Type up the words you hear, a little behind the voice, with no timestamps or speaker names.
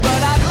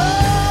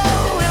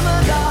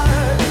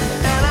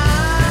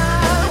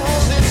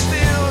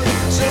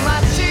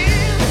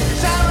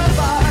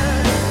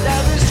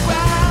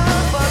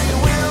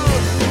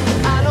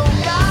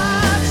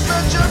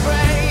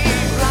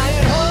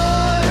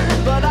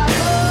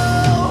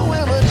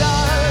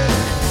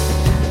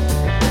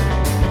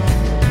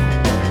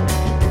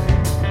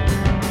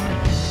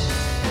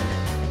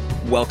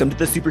Welcome to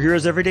the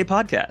Superheroes Everyday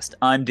podcast.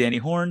 I'm Danny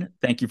Horn.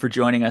 Thank you for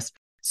joining us.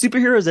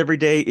 Superheroes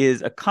Everyday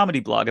is a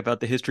comedy blog about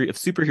the history of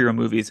superhero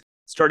movies,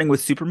 starting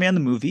with Superman the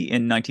movie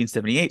in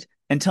 1978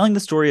 and telling the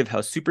story of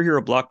how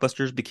superhero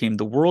blockbusters became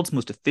the world's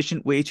most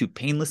efficient way to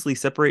painlessly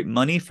separate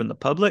money from the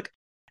public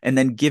and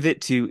then give it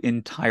to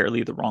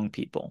entirely the wrong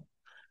people.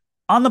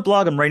 On the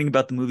blog, I'm writing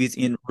about the movies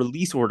in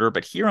release order,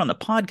 but here on the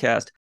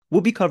podcast,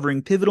 we'll be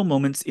covering pivotal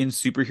moments in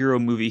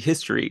superhero movie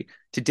history,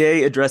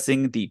 today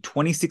addressing the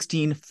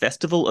 2016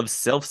 Festival of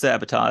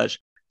Self-Sabotage,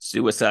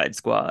 Suicide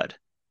Squad.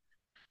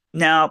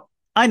 Now,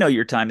 I know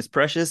your time is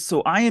precious,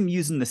 so I am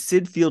using the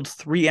Sid Field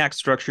 3-act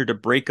structure to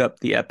break up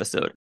the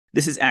episode.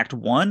 This is Act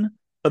 1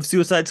 of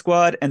Suicide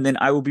Squad, and then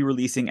I will be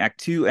releasing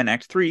Act 2 and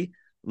Act 3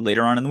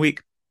 later on in the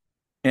week.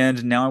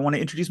 And now I want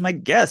to introduce my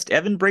guest,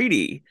 Evan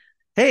Brady.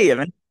 Hey,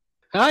 Evan.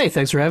 Hi,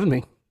 thanks for having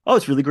me. Oh,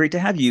 it's really great to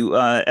have you.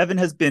 Evan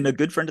has been a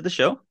good friend of the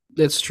show.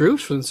 It's true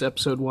since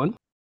episode 1.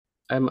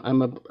 I'm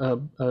a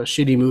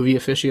shitty movie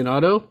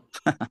aficionado,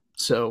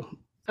 so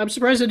I'm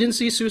surprised I didn't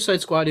see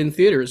Suicide Squad in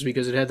theaters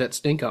because it had that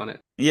stink on it.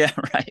 Yeah,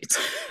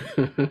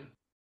 right.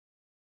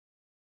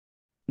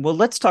 Well,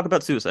 let's talk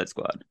about Suicide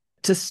Squad.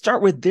 To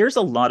start with, there's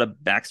a lot of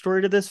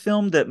backstory to this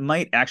film that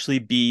might actually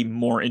be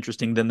more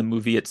interesting than the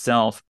movie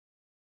itself.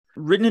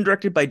 Written and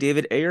directed by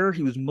David Ayer,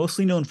 he was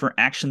mostly known for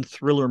action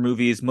thriller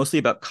movies, mostly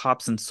about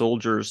cops and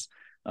soldiers.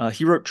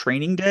 He wrote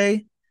Training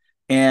Day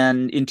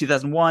and in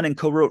 2001 and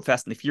co-wrote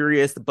Fast and the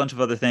Furious, a bunch of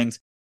other things.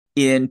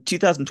 In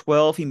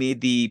 2012, he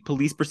made the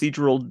police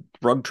procedural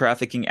drug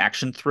trafficking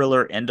action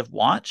thriller End of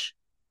Watch,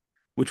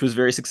 which was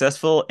very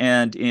successful.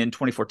 And in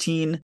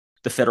 2014,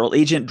 the federal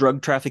agent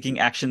drug trafficking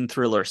action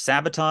thriller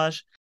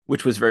Sabotage,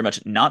 which was very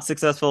much not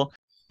successful.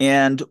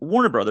 And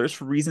Warner Brothers,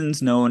 for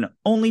reasons known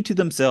only to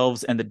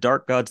themselves and the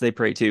dark gods they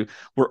pray to,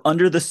 were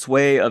under the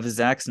sway of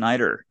Zack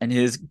Snyder and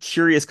his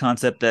curious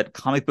concept that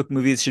comic book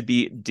movies should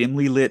be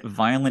dimly lit,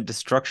 violent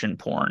destruction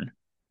porn.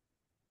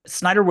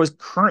 Snyder was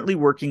currently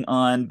working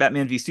on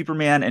Batman v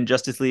Superman and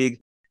Justice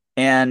League,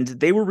 and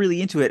they were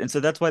really into it. And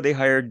so that's why they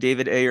hired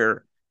David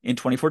Ayer in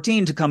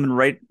 2014 to come and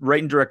write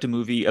and direct a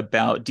movie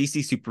about DC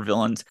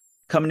supervillains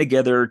coming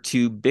together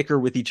to bicker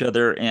with each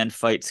other and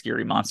fight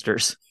scary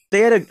monsters. They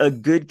had a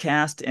good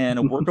cast and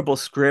a workable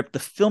script. The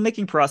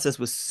filmmaking process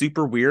was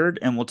super weird,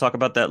 and we'll talk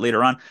about that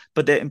later on.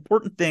 But the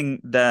important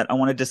thing that I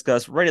want to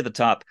discuss right at the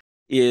top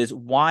is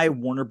why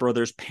Warner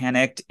Brothers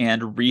panicked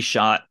and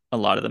reshot a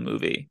lot of the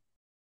movie.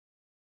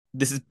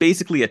 This is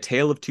basically a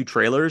tale of two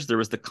trailers. There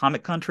was the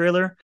Comic-Con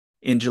trailer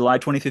in July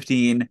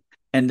 2015,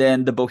 and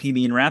then the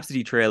Bohemian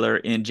Rhapsody trailer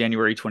in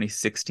January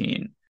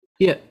 2016.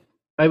 Yeah,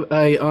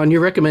 I on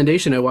your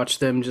recommendation, I watched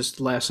them just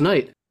last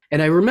night.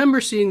 And I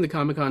remember seeing the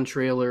Comic-Con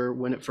trailer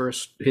when it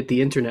first hit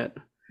the internet.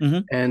 Mm-hmm.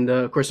 And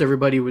of course,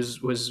 everybody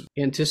was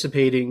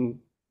anticipating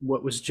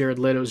what was Jared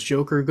Leto's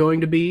Joker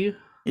going to be.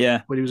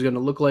 Yeah. What he was going to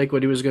look like,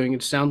 what he was going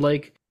to sound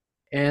like.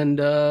 And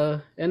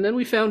then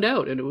we found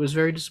out, and it was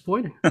very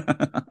disappointing.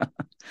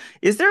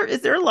 Is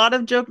there a lot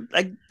of joke?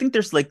 I think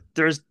there's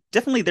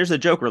a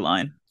Joker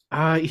line.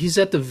 He's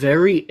at the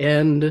very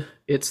end.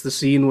 It's the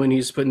scene when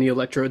he's putting the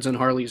electrodes on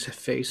Harley's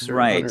face or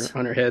right.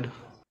 on her head.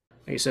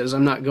 He says,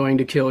 "I'm not going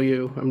to kill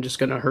you. I'm just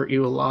going to hurt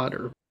you a lot."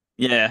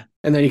 Yeah.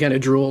 And then he kind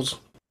of drools.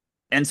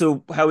 And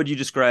so how would you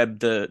describe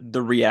the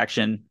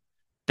reaction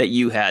that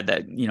you had,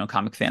 that,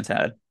 comic fans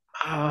had?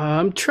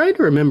 I'm trying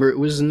to remember. It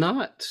was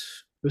not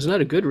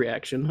a good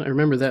reaction. I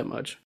remember that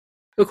much.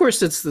 Of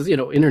course, it's the,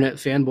 internet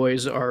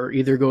fanboys are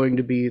either going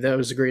to be, that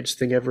was the greatest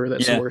thing ever,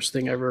 that's the worst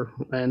thing ever.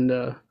 And,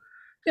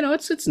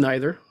 it's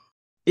neither.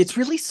 It's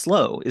really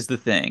slow is the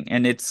thing,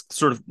 and it's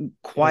sort of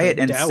quiet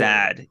and dour.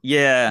 Sad.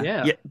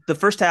 Yeah. The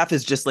first half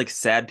is just like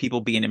sad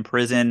people being in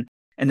prison,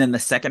 and then the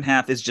second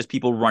half is just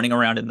people running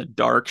around in the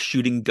dark,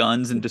 shooting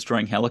guns and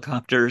destroying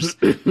helicopters.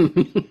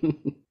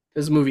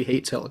 This movie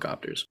hates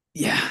helicopters.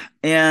 Yeah,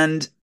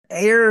 and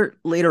Ayer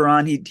later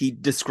on he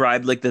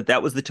described like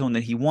that was the tone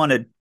that he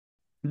wanted.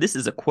 This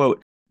is a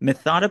quote: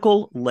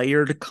 "Methodical,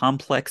 layered,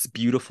 complex,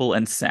 beautiful,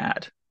 and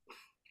sad,"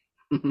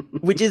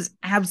 which is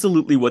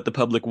absolutely what the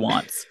public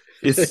wants.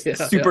 Is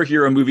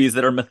superhero movies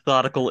that are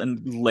methodical and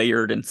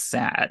layered and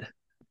sad.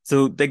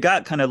 So they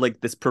got kind of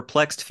like this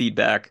perplexed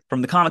feedback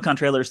from the Comic-Con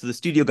trailer. So the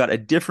studio got a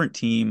different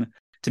team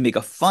to make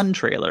a fun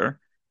trailer,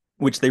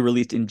 which they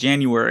released in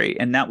January.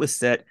 And that was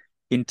set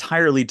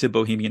entirely to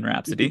Bohemian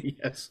Rhapsody.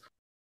 Yes.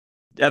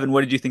 Evan,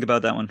 what did you think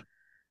about that one?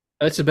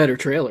 That's a better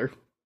trailer.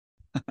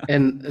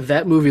 And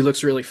that movie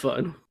looks really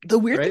fun. The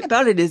weird thing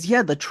about it is,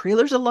 the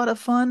trailer's a lot of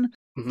fun.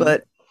 Mm-hmm.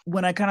 But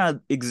when I kind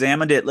of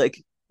examined it,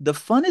 like, the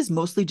fun is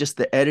mostly just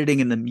the editing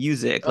and the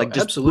music, like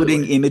just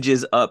putting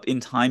images up in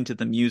time to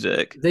the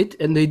music. They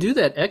do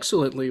that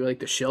excellently, like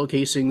the shell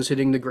casings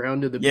hitting the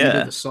ground to the beat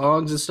of the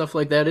songs and stuff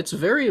like that. It's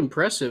very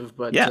impressive,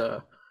 but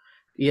the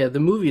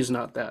movie is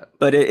not that.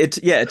 But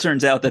it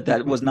turns out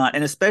that was not,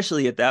 and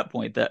especially at that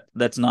point,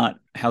 that's not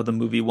how the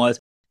movie was.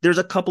 There's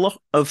a couple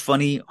of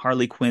funny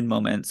Harley Quinn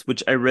moments,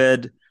 which I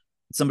read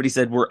somebody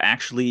said were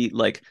actually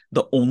like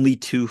the only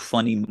two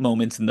funny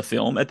moments in the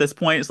film at this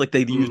point. It's like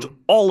they've used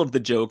all of the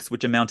jokes,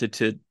 which amounted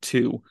to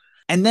two.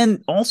 And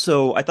then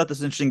also, I thought this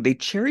was interesting. They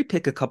cherry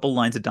pick a couple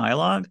lines of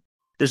dialogue.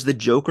 There's the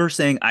Joker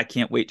saying, "I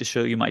can't wait to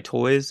show you my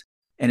toys,"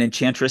 and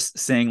Enchantress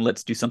saying,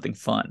 "Let's do something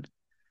fun,"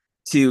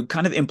 to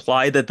kind of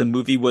imply that the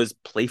movie was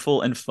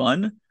playful and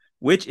fun,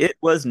 which it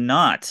was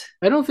not.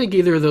 I don't think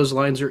either of those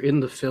lines are in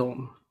the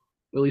film.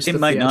 At least It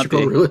might not be.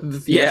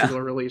 the Yeah.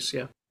 theatrical release,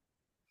 yeah.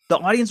 The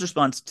audience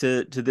response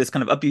to this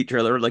kind of upbeat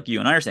trailer, like you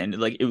and I are saying,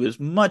 like it was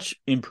much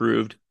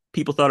improved.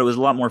 People thought it was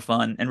a lot more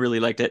fun and really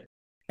liked it.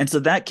 And so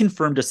that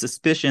confirmed a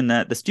suspicion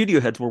that the studio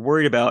heads were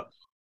worried about.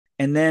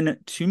 And then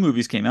two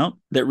movies came out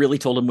that really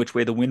told them which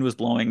way the wind was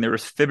blowing. There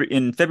was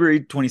in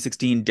February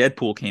 2016,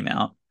 Deadpool came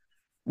out,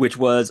 which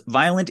was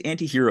violent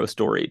anti-hero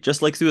story,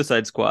 just like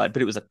Suicide Squad,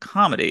 but it was a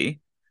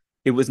comedy.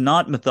 It was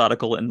not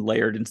methodical and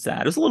layered and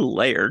sad. It was a little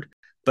layered,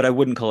 but I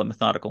wouldn't call it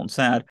methodical and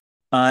sad.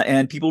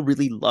 And people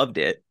really loved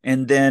it.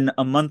 And then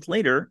a month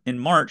later, in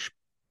March,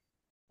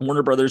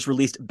 Warner Brothers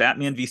released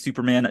Batman v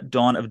Superman: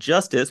 Dawn of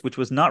Justice, which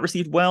was not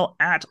received well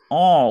at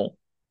all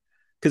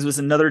because it was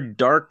another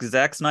dark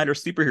Zack Snyder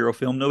superhero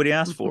film nobody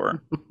asked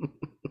for.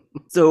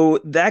 So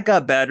that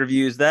got bad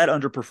reviews, that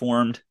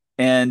underperformed.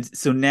 And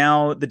so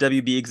now the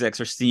WB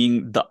execs are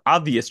seeing the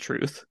obvious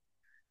truth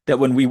that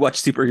when we watch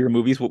superhero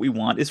movies, what we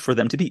want is for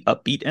them to be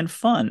upbeat and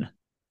fun.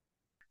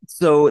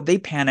 So they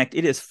panicked.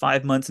 It is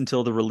 5 months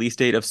until the release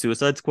date of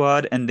Suicide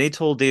Squad, and they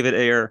told David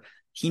Ayer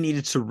he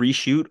needed to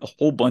reshoot a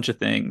whole bunch of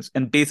things.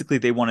 And basically,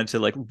 they wanted to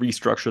like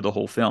restructure the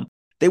whole film.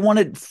 They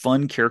wanted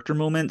fun character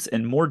moments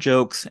and more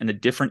jokes and a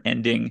different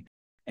ending.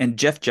 And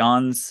Jeff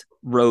Johns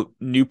wrote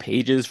new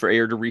pages for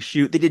Ayer to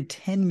reshoot. They did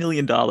 $10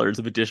 million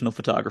of additional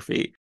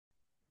photography.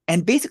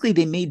 And basically,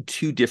 they made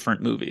two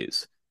different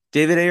movies.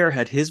 David Ayer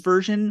had his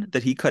version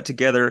that he cut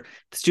together.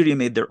 The studio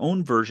made their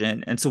own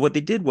version. And so what they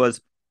did was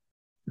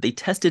they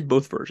tested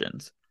both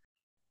versions.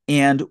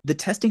 And the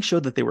testing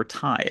showed that they were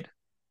tied,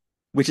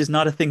 which is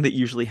not a thing that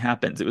usually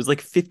happens. It was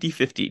like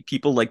 50-50.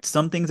 People liked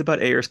some things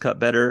about Ayer's cut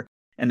better,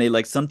 and they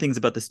liked some things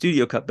about the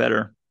studio cut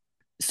better.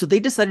 So they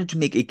decided to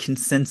make a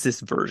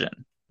consensus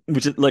version,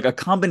 which is like a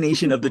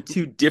combination of the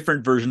two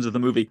different versions of the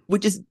movie,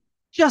 which is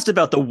just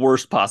about the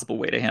worst possible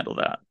way to handle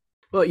that.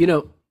 Well,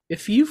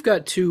 if you've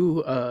got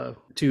two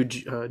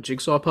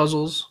jigsaw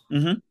puzzles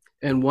Mm-hmm.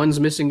 and one's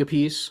missing a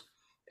piece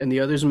and the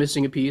other's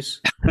missing a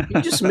piece,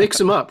 you just mix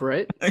them up,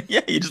 right?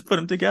 Yeah, you just put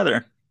them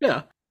together.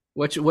 Yeah.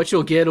 What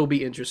you'll get will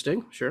be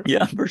interesting, sure.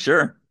 Yeah, for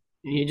sure.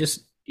 You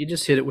just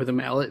hit it with a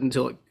mallet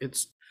until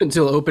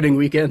opening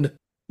weekend.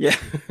 Yeah.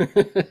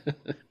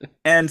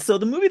 And so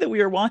the movie that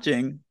we are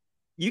watching,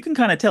 you can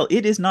kind of tell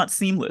it is not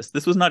seamless.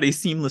 This was not a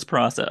seamless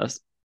process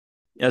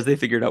as they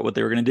figured out what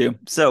they were going to do.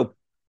 So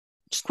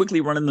just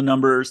quickly running the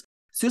numbers,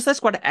 Suicide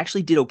Squad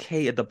actually did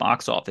okay at the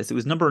box office. It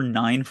was number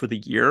 9 for the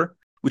year,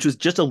 which was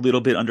just a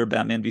little bit under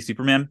Batman v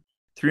Superman.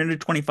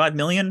 325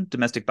 million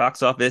domestic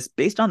box office.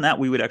 Based on that,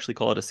 we would actually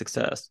call it a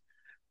success.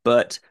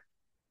 But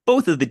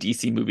both of the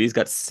DC movies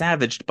got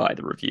savaged by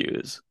the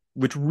reviews,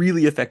 which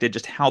really affected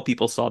just how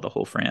people saw the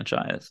whole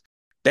franchise.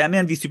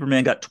 Batman v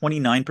Superman got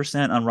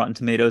 29% on Rotten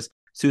Tomatoes.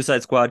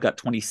 Suicide Squad got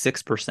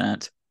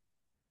 26%.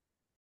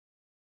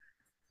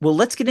 Well,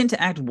 let's get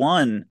into Act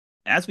 1.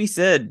 As we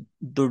said,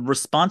 the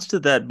response to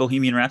that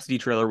Bohemian Rhapsody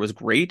trailer was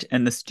great,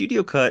 and the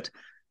studio cut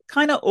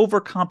kind of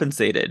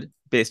overcompensated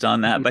based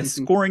on that by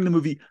scoring the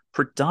movie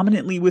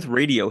predominantly with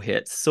radio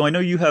hits. So I know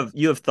you have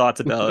thoughts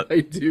about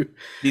I do.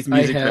 These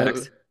music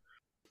tracks.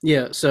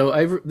 Yeah,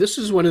 so this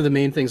is one of the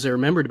main things I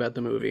remembered about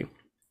the movie.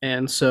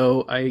 And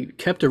so I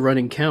kept a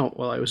running count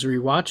while I was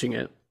rewatching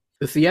it.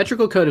 The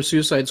theatrical cut of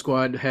Suicide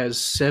Squad has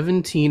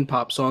 17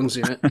 pop songs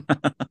in it,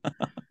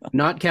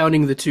 not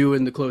counting the 2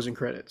 in the closing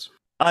credits.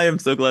 I am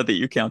so glad that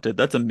you counted.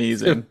 That's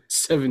amazing.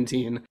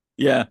 17.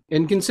 Yeah.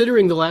 And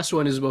considering the last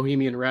one is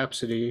Bohemian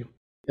Rhapsody,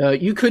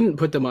 you couldn't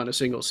put them on a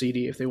single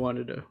CD if they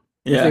wanted to.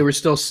 Yeah. If they were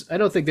still, I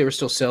don't think they were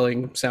still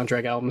selling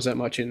soundtrack albums that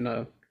much in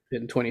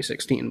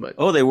 2016. But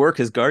they were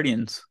because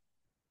Guardians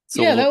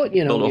sold, yeah, that would,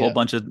 sold a whole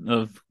bunch of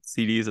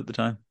CDs at the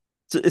time.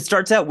 So it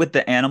starts out with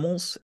the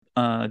Animals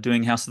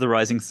doing House of the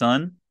Rising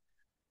Sun,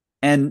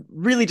 and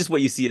really just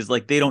what you see is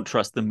like they don't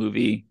trust the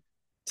movie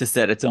to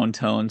set its own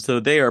tone, so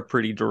they are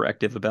pretty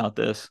directive about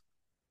this.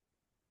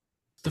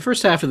 The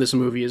first half of this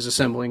movie is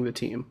assembling the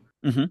team,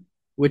 mm-hmm.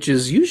 which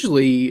is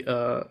usually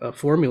a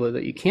formula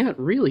that you can't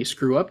really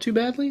screw up too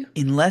badly.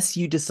 Unless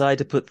you decide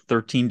to put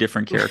 13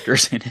 different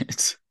characters in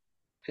it.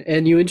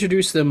 And you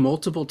introduce them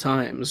multiple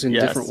times in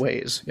different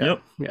ways. Yeah.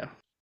 Yep. Yeah.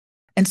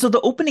 And so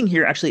the opening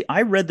here, actually,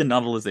 I read the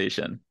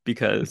novelization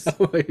because...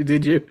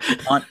 Did you?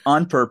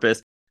 on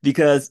purpose.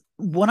 Because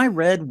what I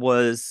read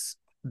was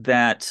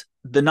that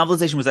the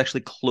novelization was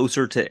actually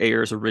closer to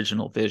Ayer's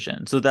original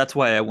vision. So that's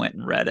why I went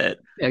and read it.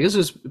 Yeah, I guess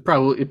it's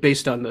probably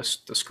based on the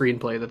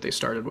screenplay that they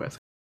started with.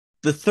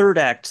 The third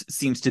act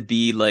seems to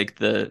be like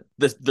the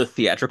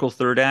theatrical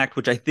third act,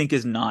 which I think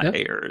is not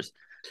Ayer's.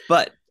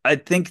 But I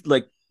think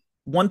like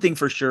one thing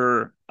for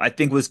sure, I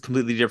think was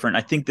completely different.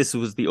 I think this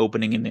was the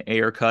opening in the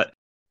Ayer cut.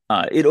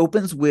 It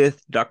opens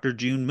with Dr.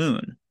 June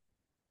Moon,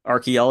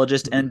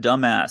 archaeologist and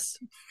dumbass,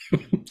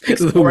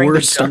 exploring the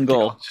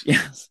jungle.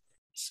 Yes.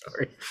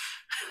 Sorry.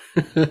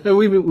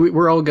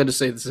 We're all going to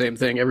say the same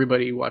thing.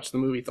 Everybody who watched the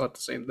movie thought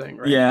the same thing,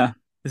 right? Yeah.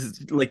 This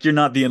is like you're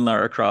not being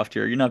Lara Croft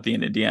here. You're not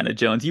being Indiana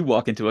Jones. You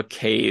walk into a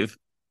cave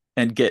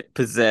and get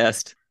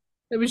possessed.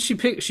 I mean, she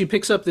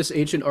picks up this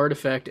ancient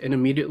artifact and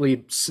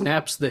immediately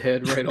snaps the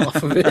head right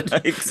off of it.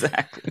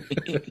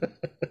 Exactly.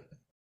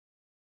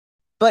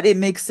 But it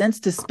makes sense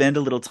to spend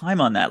a little time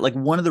on that. Like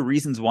one of the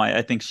reasons why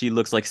I think she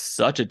looks like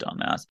such a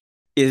dumbass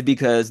is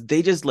because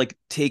they just like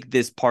take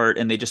this part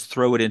and they just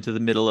throw it into the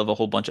middle of a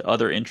whole bunch of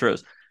other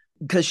intros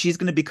because she's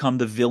going to become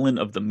the villain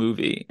of the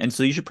movie. And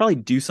so you should probably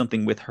do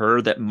something with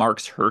her that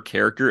marks her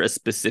character as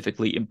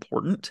specifically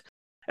important,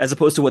 as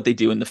opposed to what they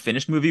do in the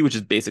finished movie, which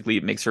is basically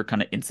it makes her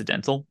kind of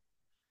incidental.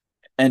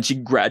 And she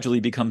gradually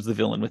becomes the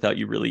villain without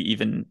you really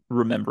even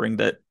remembering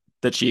that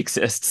she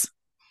exists.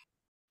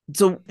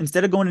 So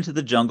instead of going into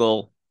the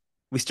jungle,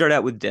 we start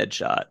out with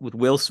Deadshot with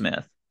Will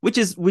Smith, which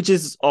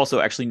is also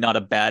actually not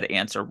a bad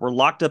answer. We're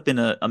locked up in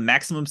a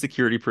maximum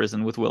security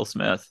prison with Will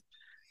Smith.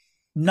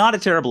 Not a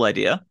terrible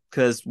idea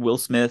because Will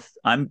Smith,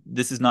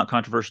 this is not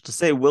controversial to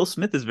say, Will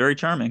Smith is very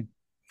charming.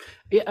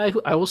 Yeah,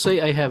 I will say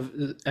I have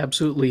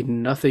absolutely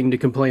nothing to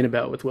complain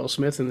about with Will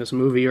Smith in this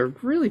movie, or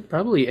really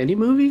probably any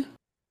movie.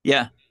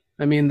 Yeah,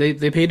 I mean,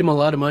 they paid him a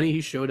lot of money.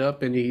 He showed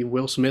up and he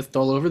Will Smithed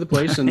all over the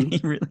place, and he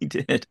really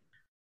did.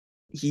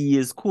 He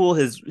is cool.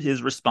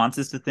 His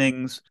responses to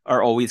things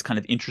are always kind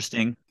of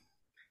interesting.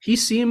 he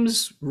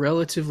seems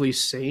relatively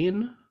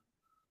sane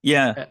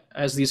Yeah.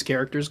 as these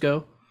characters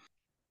go.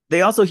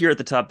 They also here at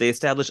the top, they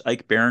establish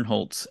Ike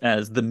Barinholtz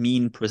as the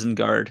mean prison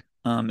guard.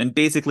 And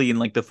basically in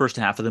like the first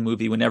half of the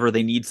movie, whenever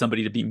they need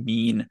somebody to be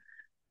mean,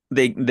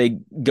 they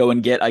go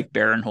and get Ike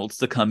Barinholtz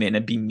to come in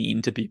and be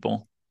mean to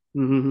people.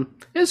 Mm-hmm.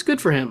 It's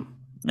good for him.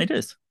 It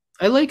is.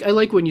 I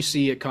like when you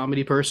see a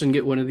comedy person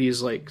get one of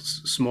these like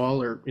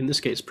small, or in this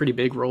case pretty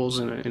big roles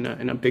in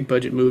a big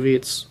budget movie.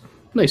 It's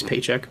a nice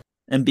paycheck.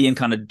 And being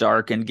kind of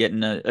dark and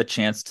getting a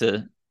chance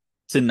to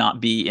not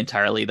be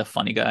entirely the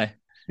funny guy.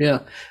 Yeah,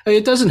 I mean,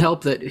 it doesn't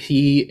help that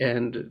he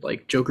and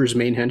like Joker's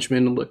main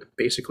henchman look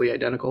basically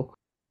identical.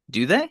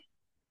 Do they?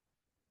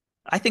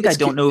 I think I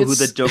don't know who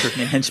the Joker's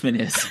main henchman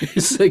is.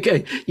 It's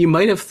like you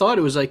might have thought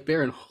it was like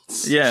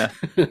Barinholtz. Yeah.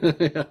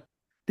 Yeah.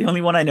 The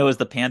only one I know is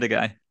the panda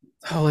guy.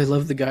 Oh, I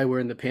love the guy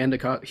wearing the panda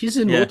costume. He's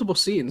in Yeah. multiple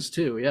scenes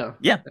too. Yeah.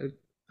 Yeah.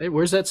 Hey,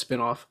 where's that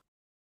spinoff?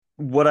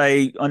 What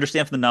I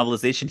understand from the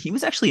novelization, he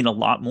was actually in a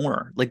lot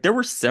more. Like there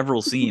were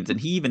several scenes and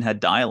he even had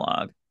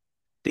dialogue.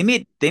 They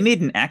made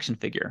an action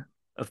figure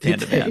of Did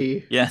Panda Man.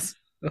 they? Yes.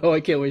 Oh, I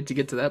can't wait to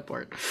get to that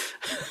part.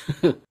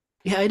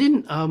 Yeah, I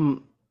didn't.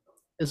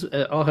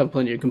 I'll have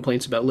plenty of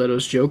complaints about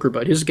Leto's Joker,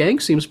 but his gang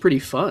seems pretty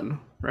fun,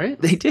 right?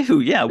 They do,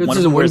 yeah. This One is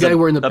of them one wears guy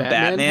wearing the a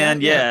Batman Batman.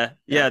 hat? Yeah.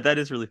 Yeah. Yeah, that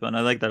is really fun.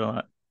 I like that a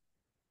lot.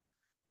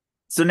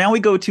 So now we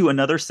go to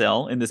another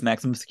cell in this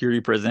maximum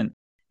security prison,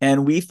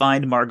 and we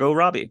find Margot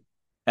Robbie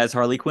as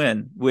Harley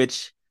Quinn,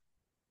 which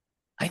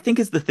I think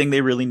is the thing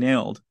they really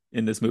nailed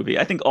in this movie.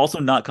 I think also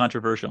not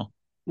controversial.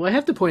 Well, I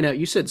have to point out,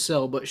 you said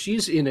cell, but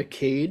she's in a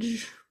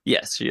cage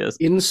Yes, she is.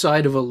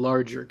 inside of a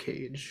larger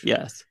cage,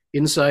 Yes.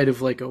 inside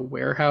of like a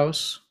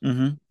warehouse.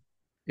 Hmm.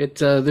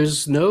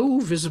 There's no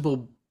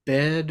visible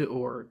bed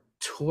or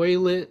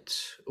toilet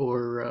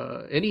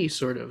or any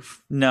sort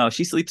of No,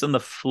 she sleeps on the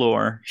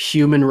floor.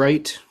 human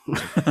right.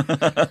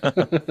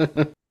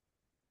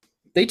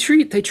 They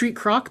treat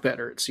Croc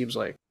better, it seems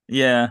like.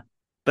 Yeah.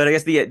 But I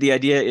guess the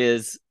idea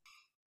is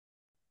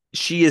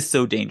she is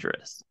so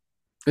dangerous.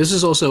 This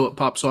is also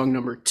pop song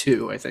number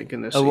 2, I think,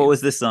 in this Oh, scene. what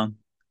was this song?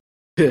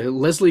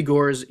 Leslie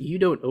Gore's "You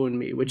Don't Own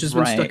Me," which has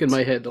been stuck in Right.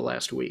 my head the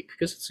last week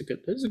because it's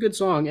a good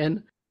song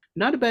and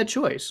not a bad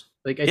choice.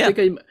 Like I Yeah.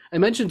 think I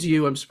mentioned to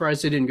you, I'm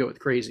surprised they didn't go with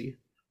 "Crazy."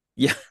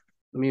 Yeah.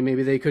 I mean,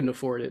 maybe they couldn't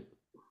afford it.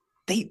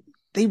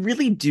 They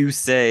really do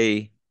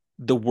say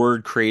the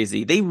word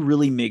crazy. They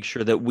really make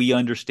sure that we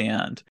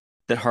understand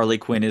that Harley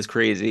Quinn is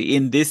crazy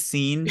in this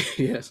scene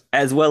Yes.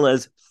 as well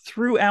as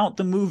throughout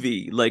the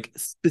movie, like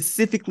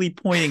specifically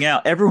pointing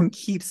out everyone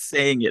keeps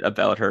saying it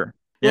about her.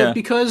 Well, Yeah.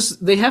 because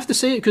they have to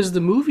say it because the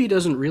movie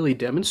doesn't really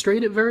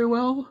demonstrate it very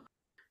well.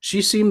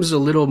 She seems a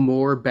little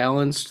more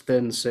balanced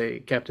than, say,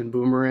 Captain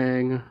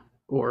Boomerang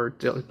or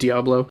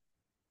Diablo.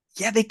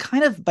 Yeah, they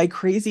kind of by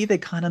crazy they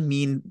kind of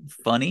mean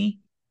funny.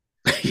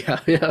 Yeah,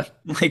 yeah,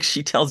 Like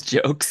she tells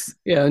jokes.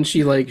 yeah. And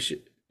she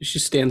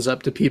stands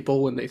up to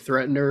people when they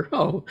threaten her.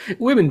 Oh,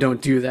 women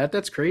don't do that.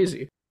 That's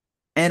crazy.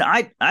 And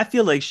I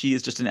feel like she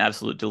is just an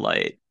absolute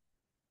delight.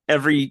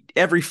 Every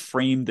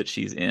frame that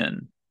she's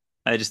in.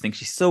 I just think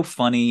she's so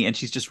funny and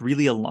she's just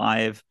really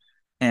alive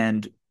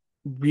and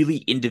really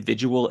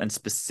individual and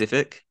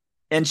specific.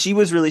 And she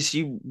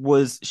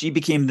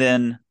became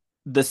then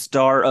the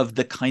star of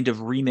the kind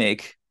of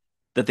remake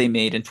that they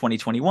made in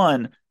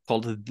 2021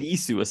 called The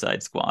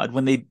Suicide Squad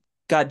when they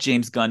got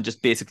James Gunn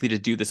just basically to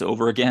do this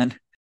over again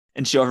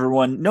and show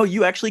everyone, no,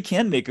 you actually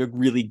can make a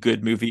really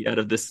good movie out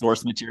of this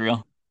source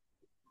material.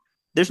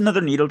 There's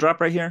another needle drop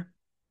right here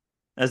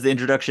as the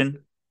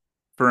introduction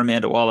for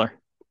Amanda Waller.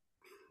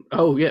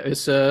 Oh yeah,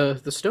 it's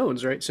the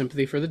Stones, right?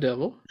 Sympathy for the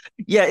Devil.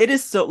 Yeah, it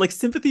is so like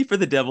sympathy for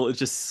the devil is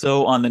just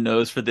so on the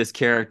nose for this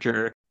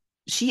character.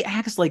 She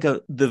acts like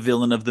the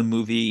villain of the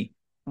movie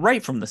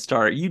right from the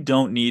start. You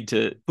don't need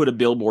to put a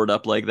billboard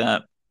up like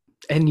that,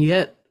 And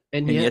yet,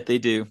 and and yet yet, they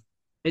do.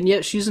 and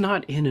yet she's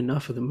not in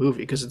enough of the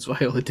movie because it's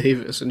Viola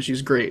Davis and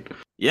she's great.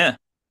 Yeah.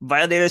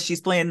 Viola Davis,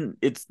 she's playing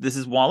this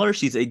is Waller.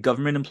 She's a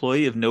government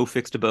employee of no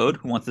fixed abode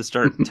who wants to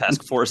start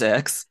Task Force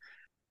X.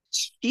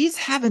 She's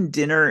having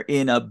dinner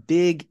in a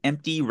big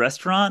empty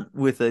restaurant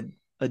with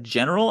a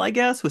general, I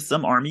guess, with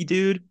some army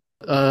dude.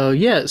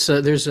 Yeah,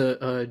 so there's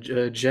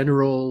a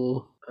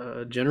general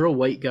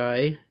white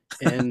guy,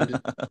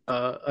 and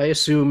I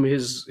assume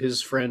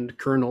his friend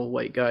Colonel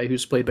White Guy,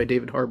 who's played by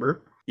David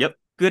Harbour. Yep,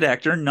 good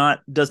actor.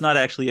 Not does not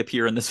actually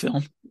appear in this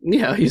film.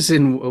 Yeah, he's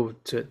in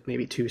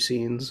maybe two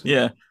scenes.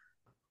 Yeah.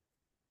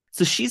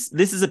 So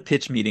this is a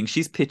pitch meeting.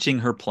 She's pitching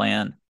her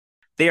plan.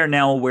 They are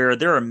now aware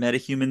there are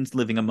metahumans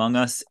living among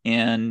us,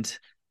 and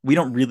we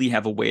don't really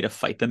have a way to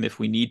fight them if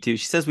we need to.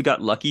 She says we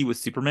got lucky with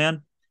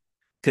Superman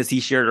because he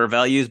shared our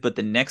values, but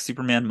the next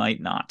Superman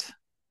might not.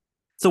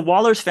 So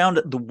Waller's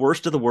found the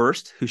worst of the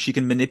worst, who she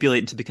can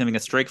manipulate into becoming a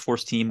strike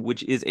force team,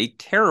 which is a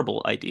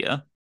terrible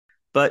idea,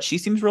 but she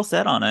seems real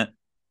set on it.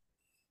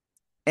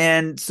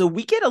 And so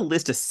we get a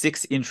list of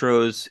 6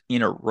 intros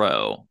in a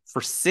row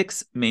for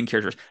 6 main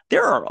characters.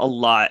 There are a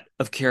lot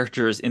of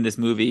characters in this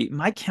movie.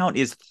 My count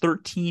is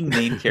 13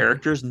 main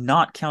characters,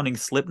 not counting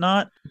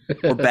Slipknot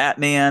or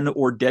Batman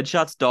or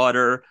Deadshot's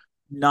daughter,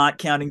 not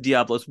counting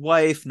Diablo's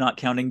wife, not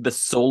counting the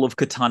soul of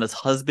Katana's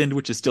husband,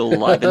 which is still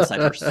alive inside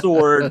her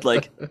sword,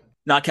 like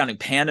not counting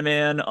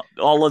Panaman,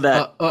 all of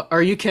that.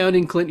 Are you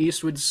counting Clint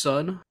Eastwood's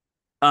son?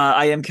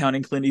 I am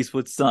counting Clint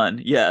Eastwood's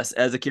son, yes,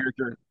 as a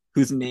character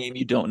whose name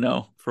you don't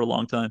know for a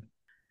long time.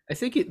 I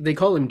think they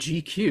call him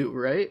GQ,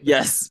 right?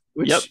 Yes.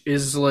 Yep. Which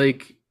is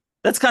like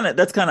That's kind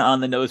of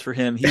on the nose for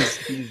him.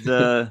 He's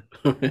yeah.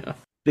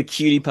 the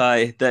cutie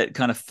pie that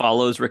kind of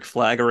follows Rick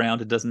Flag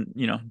around and doesn't,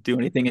 do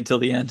anything until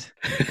the end.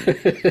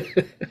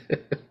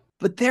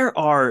 But there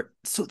are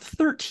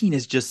 13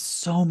 is just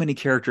so many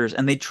characters,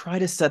 and they try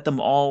to set them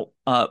all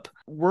up.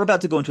 We're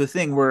about to go into a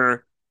thing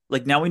where,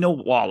 like, now we know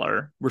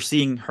Waller, we're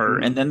seeing her,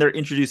 and then they're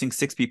introducing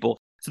 6 people.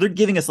 So they're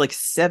giving us like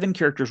 7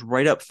 characters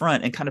right up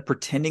front and kind of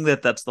pretending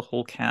that that's the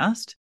whole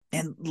cast.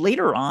 And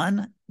later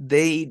on,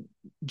 they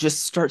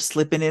just start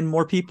slipping in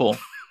more people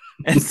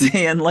and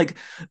saying, like,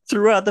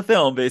 throughout the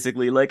film,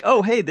 basically, like,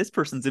 oh, hey, this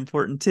person's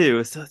important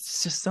too. So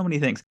it's just so many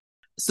things.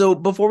 So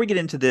before we get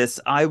into this,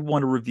 I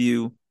want to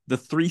review the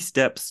 3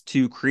 steps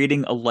to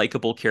creating a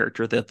likable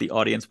character that the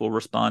audience will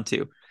respond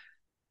to.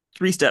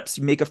 3 steps.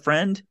 You make a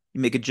friend,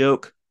 you make a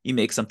joke, you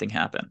make something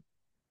happen.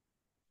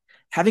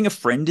 Having a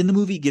friend in the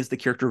movie gives the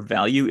character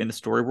value in the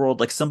story world.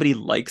 Like, somebody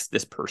likes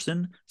this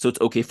person, so it's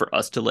okay for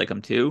us to like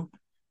them too.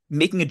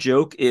 Making a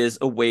joke is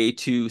a way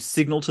to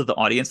signal to the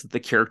audience that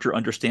the character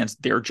understands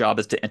their job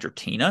is to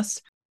entertain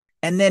us.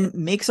 And then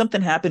make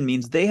something happen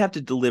means they have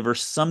to deliver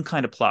some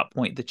kind of plot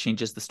point that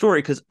changes the story,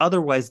 because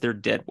otherwise they're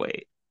dead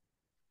weight.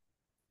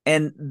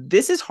 And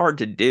this is hard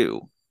to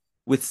do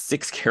with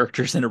 6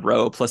 characters in a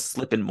row, plus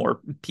slipping more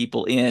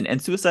people in.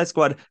 And Suicide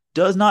Squad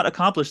does not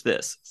accomplish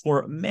this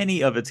for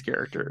many of its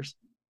characters.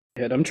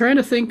 And I'm trying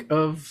to think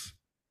of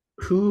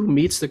who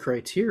meets the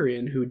criteria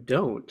and who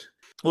don't.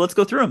 Well, let's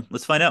go through them.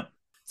 Let's find out.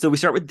 So we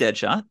start with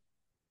Deadshot,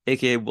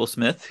 aka Will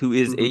Smith, who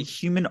is a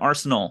human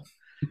arsenal.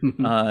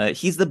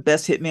 He's the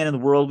best hitman in the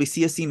world. We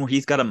see a scene where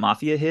he's got a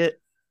mafia hit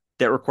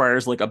that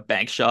requires like a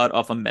bank shot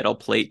off a metal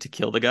plate to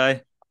kill the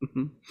guy.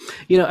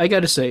 I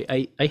gotta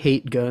say, I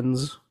hate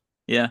guns.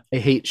 Yeah. I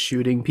hate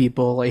shooting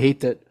people. I hate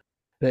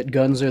that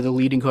guns are the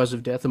leading cause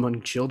of death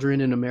among children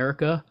in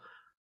America.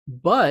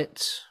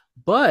 But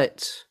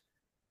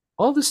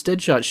all this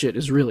Deadshot shit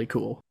is really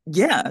cool.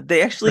 Yeah,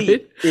 they actually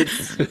Right?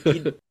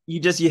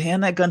 it's you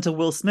hand that gun to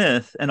Will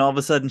Smith, and all of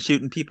a sudden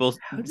shooting people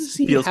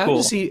feels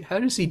cool. How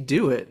does he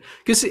do it?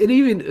 Because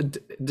even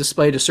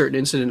despite a certain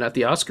incident at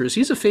the Oscars,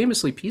 he's a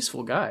famously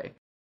peaceful guy.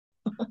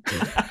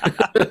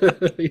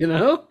 You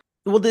know?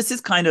 Well, this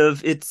is kind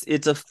of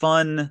it's a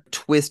fun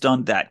twist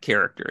on that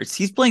character.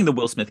 He's playing the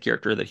Will Smith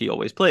character that he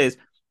always plays,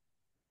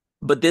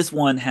 but this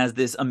one has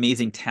this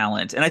amazing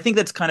talent, and I think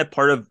that's kind of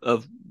part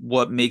of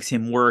what makes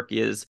him work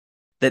is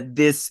that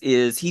this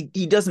is he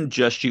doesn't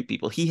just shoot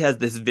people. He has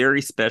this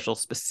very special,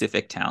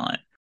 specific talent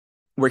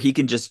where he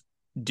can just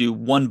do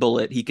one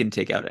bullet, he can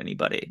take out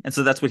anybody, and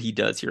so that's what he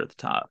does here at the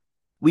top.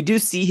 We do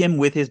see him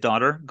with his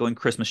daughter going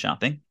Christmas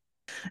shopping.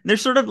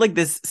 There's sort of like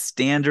this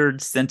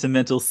standard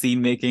sentimental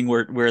scene making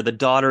where the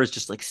daughter is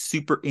just like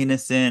super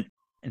innocent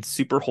and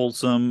super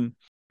wholesome,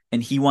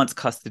 and he wants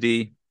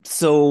custody.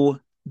 So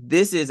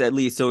this is at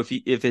least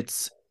if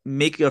it's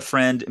make a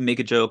friend, make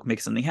a joke,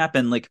 make something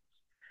happen. Like,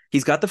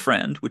 he's got the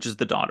friend, which is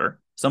the daughter.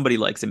 Somebody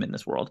likes him in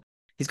this world.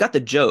 He's got the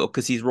joke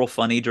because he's real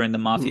funny during the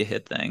mafia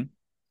hit thing.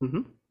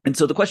 And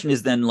so the question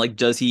is then, like,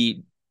 is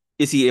he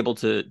able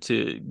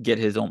to get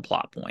his own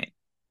plot point?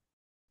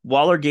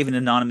 Waller gave an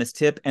anonymous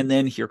tip, and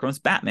then here comes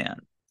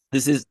Batman.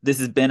 This is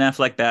Ben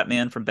Affleck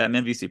Batman from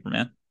Batman v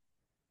Superman.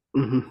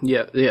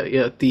 Yeah.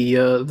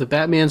 The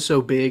Batman's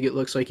so big it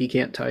looks like he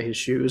can't tie his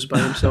shoes by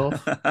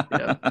himself.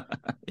 Yeah.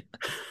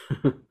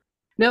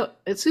 Now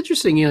it's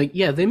interesting.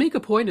 Yeah, they make a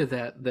point of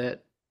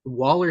that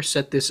Waller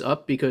set this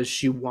up because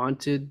she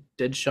wanted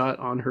Deadshot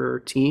on her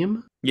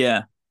team.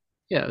 Yeah.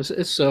 Yeah.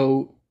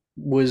 So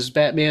was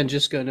Batman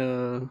just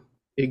gonna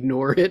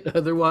ignore it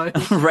otherwise?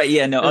 Right.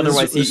 Yeah. No. And this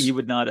Otherwise, he was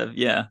would not have.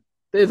 Yeah.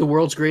 they're the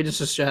world's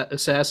greatest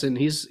assassin.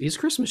 He's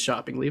Christmas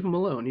shopping. Leave him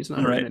alone. He's not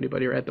hurting Right.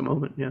 anybody right at the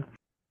moment. Yeah.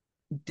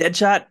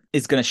 Deadshot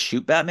is gonna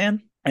shoot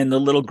Batman, and the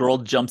little girl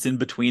jumps in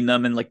between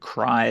them and like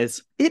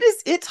cries.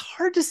 It's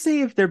hard to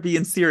say if they're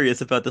being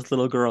serious about this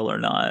little girl or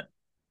not,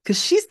 because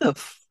she's the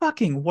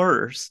fucking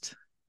worst.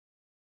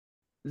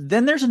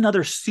 Then there's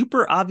another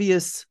super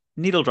obvious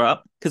needle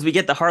drop because we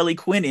get the Harley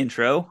Quinn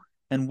intro,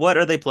 and what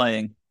are they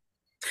playing?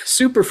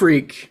 Super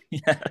Freak.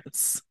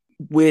 Yes,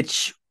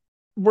 which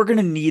we're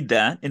gonna need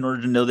that in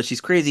order to know that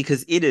she's crazy,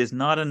 because it is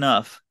not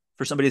enough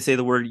for somebody to say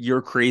the word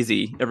 "you're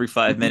crazy" every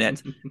 5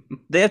 minutes.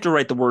 They have to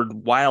write the word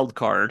wild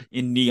card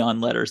in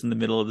neon letters in the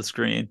middle of the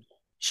screen.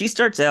 She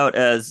starts out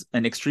as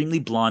an extremely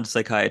blonde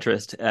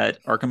psychiatrist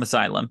at Arkham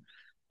Asylum,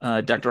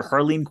 Dr.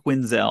 Harleen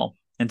Quinzel.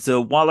 And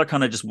so Waller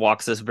kind of just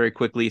walks us very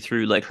quickly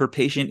through, like, her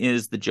patient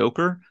is the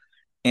Joker.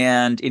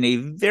 And in a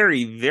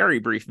very, very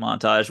brief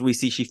montage, we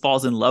see she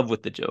falls in love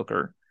with the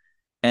Joker.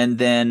 And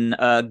then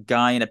a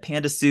guy in a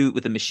panda suit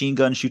with a machine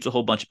gun shoots a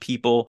whole bunch of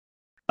people.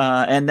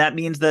 And that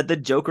means that the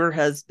Joker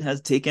has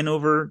taken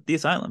over the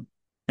asylum.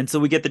 And so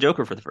we get the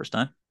Joker for the first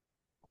time.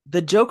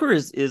 The Joker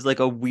is like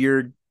a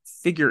weird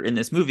figure in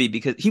this movie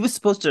because he was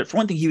supposed to, for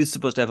one thing, he was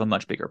supposed to have a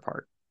much bigger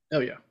part Oh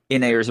yeah.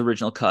 in Ayer's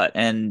original cut,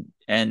 and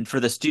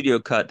for the studio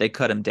cut, they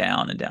cut him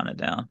down and down and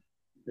down.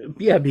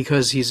 Yeah,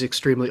 because he's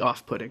extremely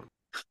off-putting.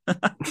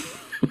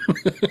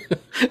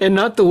 And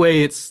not the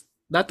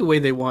way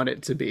they want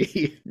it to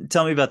be.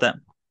 Tell me about that.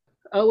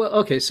 Oh well,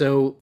 okay,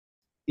 so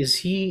is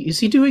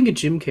he doing a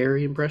Jim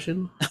Carrey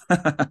impression? Do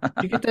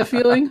you get that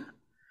feeling?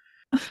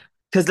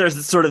 Because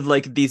there's sort of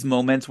like these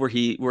moments where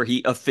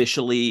he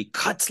officially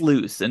cuts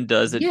loose and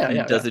does it Yeah, and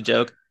yeah, does yeah. a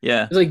joke.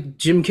 Yeah. It's like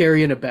Jim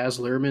Carrey in a Baz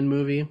Luhrmann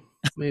movie,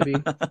 maybe.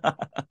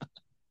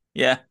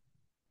 Yeah.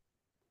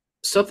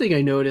 Something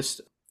I noticed,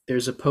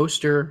 there's a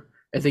poster,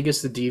 I think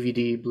it's the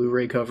DVD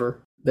Blu-ray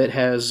cover, that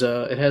has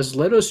it has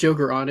Leto's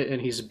Joker on it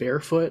and he's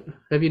barefoot.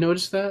 Have you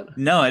noticed that?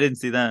 No, I didn't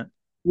see that.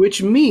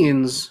 Which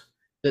means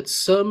that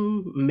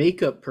some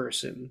makeup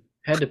person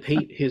had to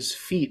paint his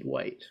feet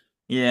white.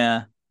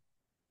 Yeah.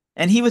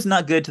 And he was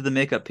not good to the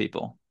makeup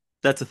people.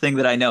 That's a thing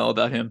that I know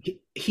about him.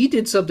 He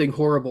did something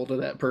horrible to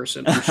that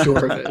person, I'm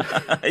sure of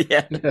it.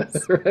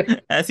 Yes.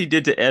 Right? As he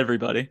did to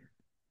everybody.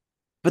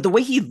 But the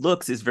way he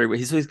looks is very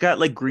weird. So he's got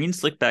like green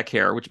slick back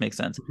hair, which makes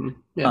sense.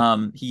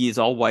 Yeah. He is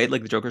all white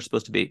like the Joker's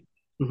supposed to be.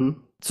 Hmm.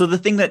 So the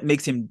thing that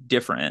makes him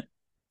different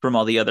from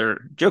all the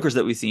other Jokers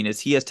that we've seen is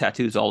he has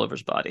tattoos all over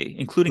his body,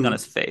 including on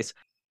his face.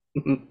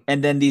 Hmm.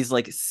 And then these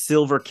like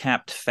silver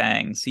capped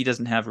fangs. He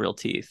doesn't have real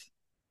teeth.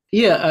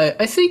 Yeah,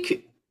 I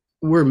think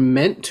we're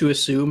meant to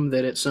assume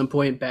that at some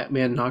point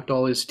Batman knocked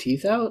all his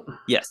teeth out.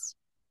 Yes.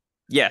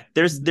 Yeah.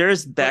 There's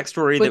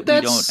backstory But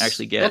that we don't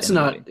actually get. that's in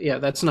the not movie. yeah,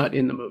 that's not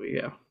in the movie,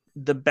 yeah.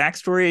 The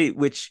backstory,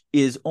 which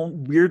is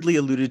weirdly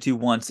alluded to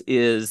once,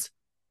 is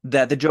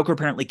that the Joker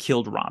apparently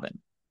killed Robin.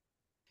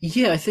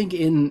 Yeah, I think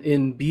in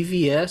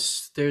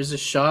BVS there's a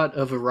shot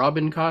of a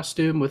Robin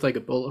costume with like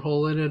a bullet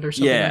hole in it or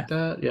something Yeah. like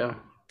that. Yeah.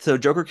 So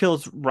Joker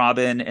kills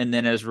Robin, and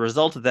then as a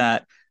result of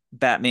that,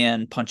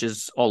 Batman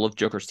punches all of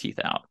Joker's teeth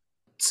out.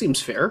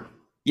 Seems fair.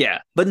 Yeah,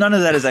 but none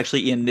of that is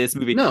actually in this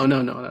movie. No,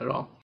 no, no, not at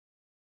all.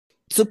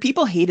 So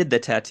people hated the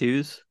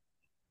tattoos.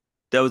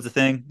 That was the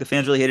thing. The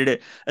fans really hated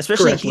it.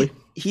 Especially Correctly.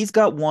 he's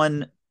got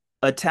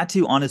a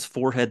tattoo on his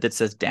forehead that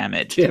says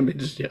damaged,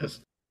 Damaged, yes.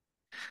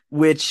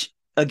 which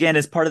again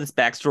is part of this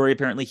backstory.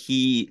 Apparently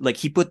he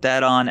put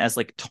that on as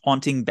like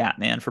taunting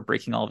Batman for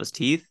breaking all of his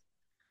teeth,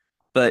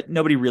 but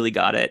nobody really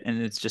got it,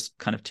 and it's just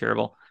kind of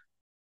terrible.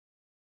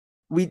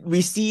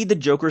 We see the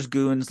Joker's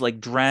goons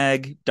like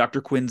drag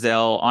Dr.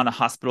 Quinzel on a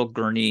hospital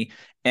gurney,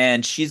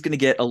 and she's going to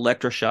get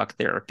electroshock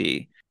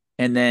therapy.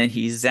 And then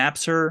he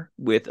zaps her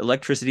with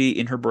electricity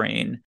in her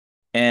brain,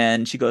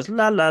 and she goes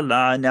la la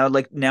la.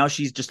 Now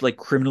she's just like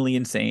criminally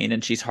insane,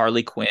 and she's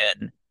Harley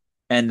Quinn,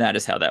 and that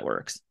is how that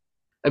works.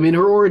 I mean,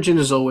 her origin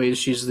is always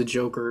she's the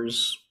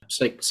Joker's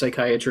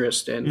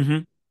psychiatrist, and Mm-hmm.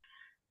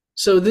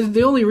 so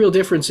the only real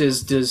difference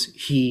is, does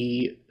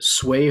he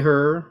sway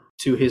her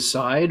to his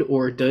side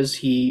or does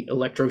he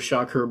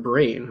electroshock her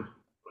brain?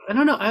 I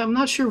don't know. I'm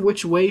not sure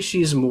which way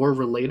she's more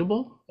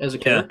relatable as a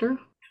Yeah. character.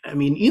 I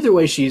mean, either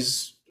way,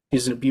 she's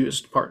an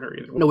abused partner.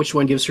 I don't know which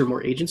one gives her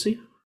more agency.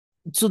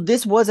 So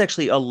this was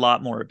actually a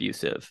lot more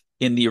abusive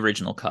in the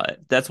original cut.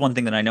 That's one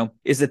thing that I know,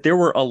 is that there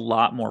were a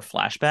lot more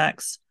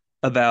flashbacks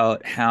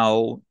about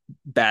how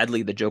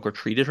badly the Joker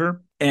treated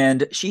her.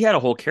 And she had a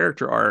whole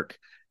character arc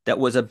that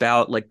was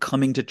about like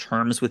coming to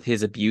terms with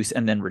his abuse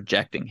and then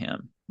rejecting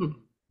him. Hmm.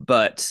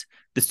 But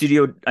the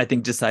studio, I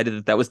think, decided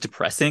that that was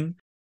depressing.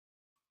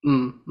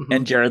 Mm-hmm.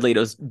 And Jared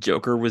Leto's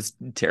Joker was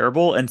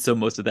terrible. And so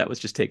most of that was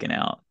just taken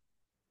out.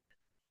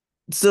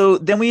 So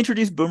then we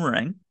introduce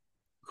Boomerang,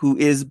 who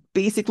is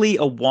basically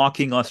a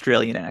walking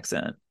Australian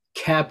accent.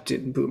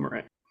 Captain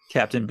Boomerang.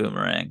 Captain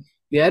Boomerang.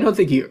 Yeah, I don't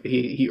think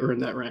he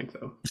earned that rank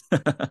though.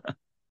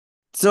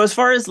 So as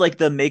far as like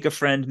the make a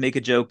friend, make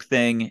a joke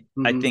thing,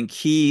 I Hmm. think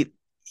he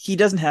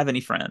doesn't have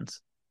any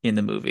friends in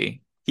the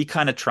movie. He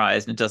kind of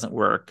tries and it doesn't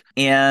work.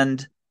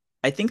 And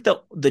I think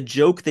the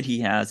joke that he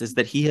has is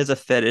that he has a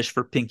fetish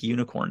for pink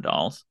unicorn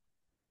dolls,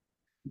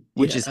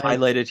 which Yeah, is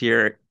highlighted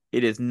here.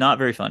 It is not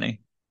very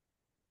funny.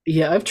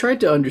 I've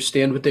tried to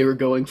understand what they were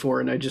going for,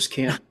 and I just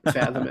can't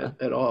fathom it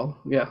at all.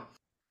 Yeah,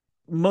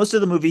 Most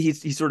of the movie he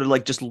sort of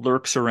like just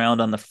lurks around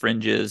on the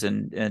fringes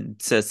and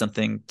says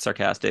something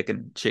sarcastic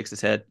and shakes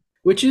his head.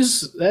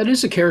 that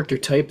is a character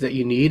type that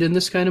you need in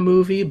this kind of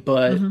movie, Hmm.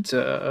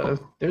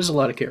 but there's a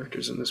lot of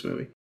characters in this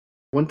movie.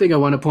 One thing I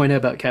want to point out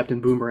about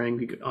Captain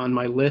Boomerang on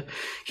my list,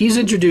 he's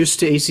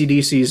introduced to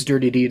AC/DC's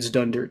Dirty Deeds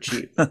Done Dirt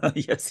Cheap,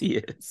 Yes, he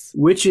is.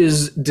 which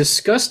is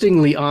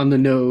disgustingly on the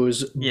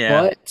nose,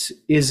 Yeah. but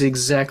is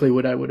exactly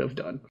what I would have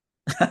done.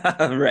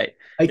 Right.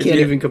 I If can't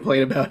you even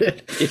complain about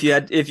it. if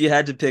you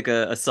had to pick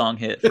a song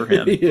hit for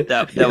him,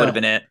 that would have Yeah.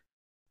 been it.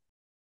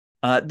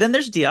 Then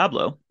there's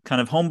Diablo,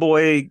 kind of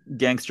homeboy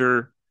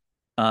gangster,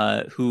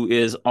 who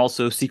is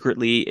also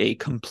secretly a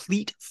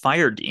complete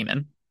fire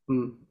demon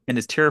Mm. and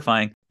is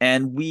terrifying.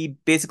 And we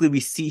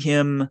see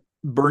him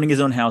burning his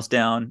own house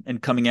down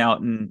and coming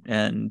out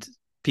and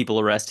people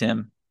arrest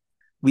him.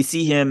 We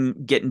see him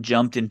getting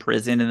jumped in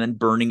prison and then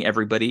burning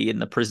everybody in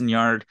the prison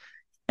yard.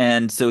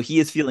 And so he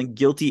is feeling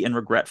guilty and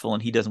regretful,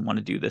 and he doesn't want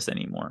to do this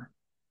anymore.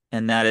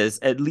 And that is,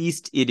 at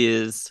least it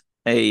is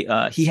he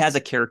has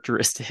a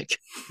characteristic.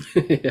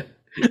 Yeah.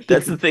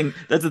 That's the thing.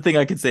 That's the thing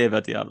I can say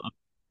about Diablo.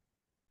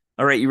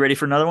 All right, you ready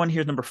for another one?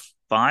 Here's number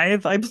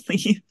five, I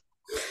believe.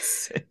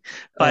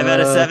 Five out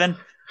of Uh, seven.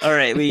 All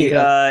right, we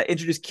yeah.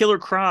 introduce Killer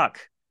Croc,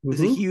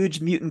 who's a Hmm.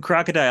 huge mutant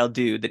crocodile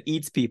dude that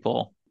eats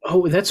people.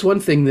 Oh, that's one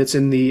thing that's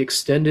in the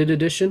extended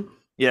edition.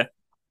 Yeah,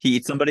 he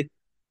eats somebody.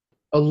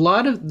 A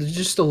lot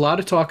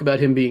of talk about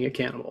him being a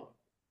cannibal.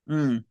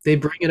 Mm. They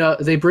bring it up.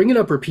 They bring it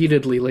up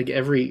repeatedly. Like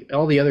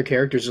all the other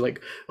characters are like,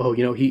 oh,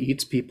 he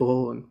eats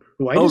people, and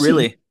why Oh, does he?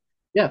 really?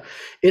 Yeah,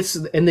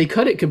 and they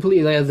cut it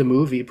completely out of the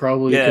movie,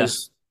 probably Yeah,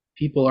 because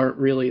people aren't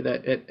really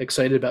that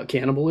excited about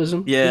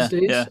cannibalism these yeah,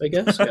 days. yeah. I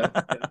guess.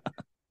 Yeah.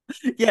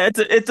 Yeah,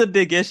 it's a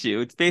big issue.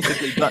 It's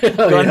basically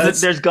Oh guns. yeah,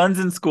 There's guns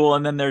in school,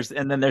 and then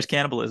there's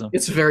cannibalism.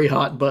 it's a very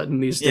hot button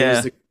these days.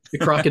 Yeah. The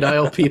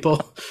crocodile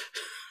people.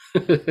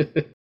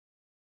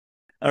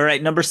 All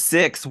right, number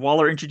six.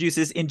 Waller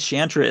introduces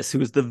Enchantress,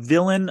 who is the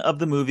villain of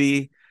the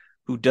movie,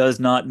 who does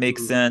not make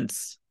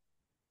sense.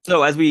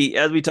 So as we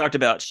talked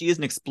about, she is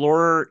an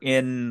explorer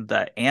in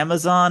the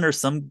Amazon or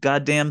some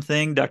goddamn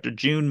thing. Dr.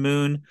 June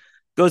Moon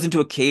goes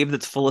into a cave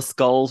that's full of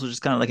skulls, which is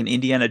kind of like an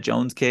Indiana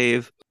Jones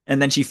cave, and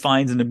then she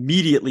finds and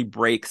immediately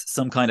breaks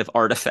some kind of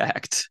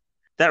artifact.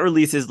 That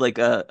releases like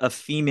a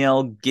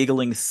female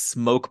giggling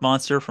smoke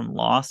monster from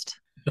Lost.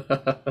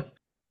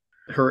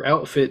 Her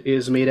outfit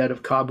is made out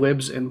of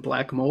cobwebs and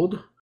black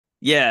mold.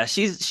 Yeah,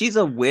 she's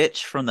a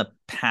witch from the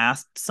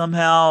past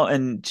somehow,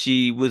 and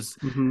she was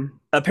Hmm.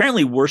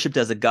 apparently worshipped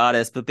as a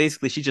goddess, but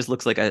basically she just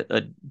looks like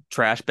a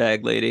trash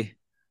bag lady.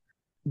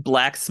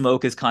 Black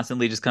smoke is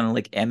constantly just kind of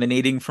like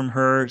emanating from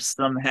her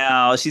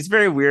somehow. She's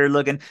very weird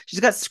looking. She's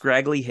got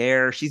scraggly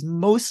hair. She's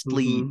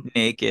mostly Hmm.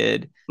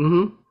 naked,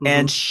 Hmm.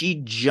 and Hmm. she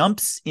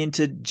jumps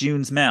into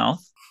June's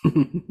mouth,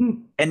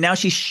 and now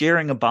she's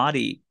sharing a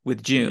body with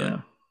Yeah.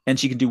 June, and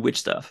she can do witch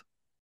stuff.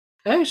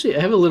 Actually, I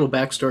have a little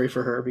backstory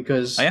for her Oh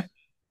because yeah.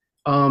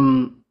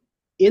 um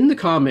in the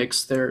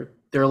comics they're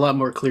a lot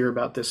more clear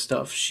about this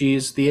stuff.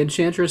 She's the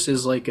Enchantress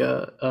is like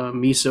a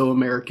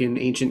Meso-American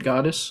ancient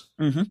goddess.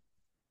 Mm-hmm.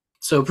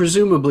 So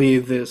presumably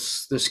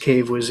this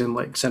cave was in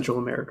like Central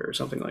America or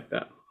something like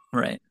that.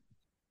 Right.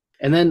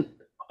 And then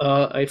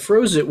I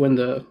froze it when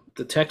the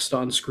text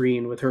on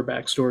screen with her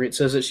backstory. It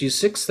says that she's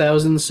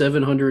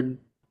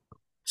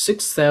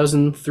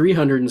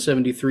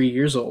 6,373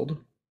 years old,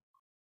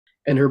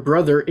 and her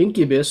brother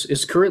Incubus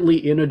is currently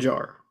in a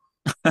jar.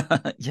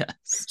 Yes.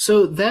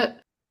 So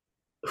that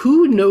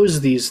who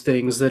knows these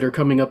things that are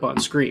coming up on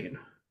screen?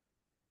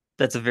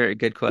 That's a very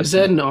good Is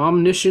that question. an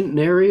omniscient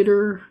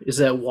narrator? Is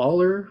that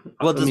Waller?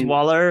 Well, I mean, Does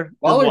Waller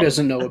Waller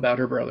doesn't know about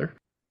her brother.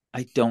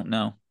 I don't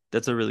know.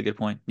 That's a really good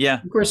point.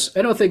 Yeah. Of course,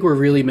 I don't think we're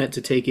really meant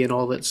to take in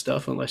all that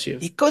stuff unless you.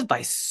 It goes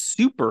by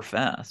super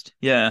fast.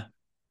 Yeah.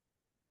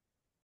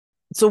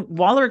 So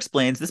Waller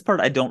explains this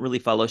part I don't really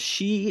follow.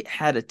 She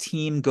had a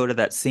team go to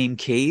that same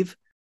cave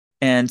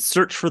and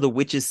search for the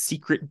witch's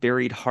secret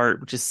buried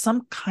heart, which is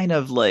some kind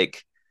of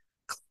like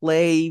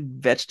clay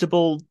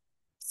vegetable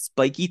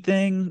spiky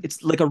thing.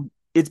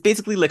 It's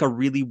basically like a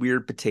really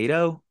weird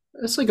potato.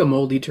 It's like a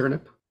moldy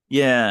turnip.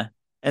 Yeah.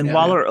 And Yeah,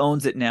 Waller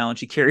owns it now and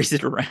she carries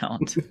it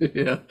around yeah,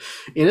 yeah.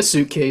 In a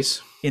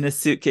suitcase. in a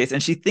suitcase.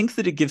 And she thinks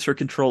that it gives her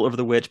control over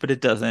the witch, but it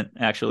doesn't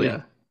actually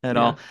Yeah, at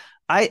yeah. all.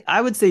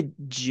 I would say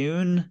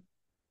June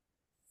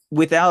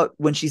without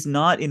when she's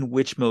not in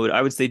witch mode,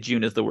 I would say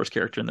June is the worst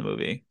character in the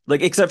movie.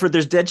 Like except for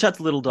there's Deadshot's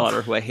little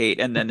daughter who I hate,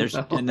 and then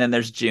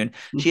there's June.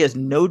 She has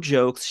no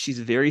jokes. She's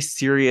very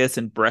serious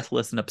and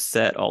breathless and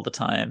upset all the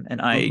time,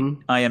 and Hmm.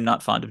 I am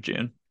not fond of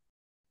June.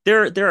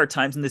 There are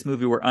times in this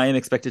movie where I am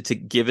expected to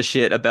give a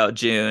shit about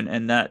June,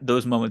 and that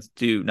those moments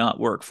do not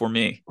work for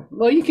me.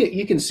 Well,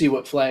 you can see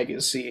what Flag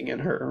is seeing in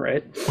her,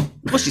 right?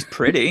 Well, she's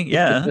pretty,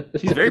 yeah,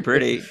 she's very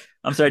pretty.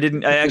 I'm sorry,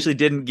 I actually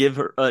didn't give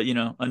her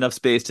enough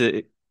space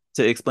to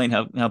explain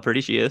how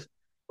pretty she is.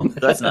 So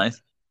that's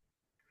nice.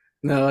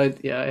 No,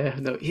 yeah,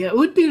 no, yeah. It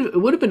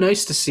would have been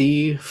nice to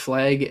see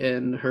Flag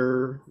and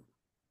her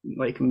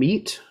like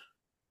meet,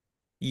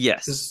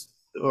 Yes. 'cause-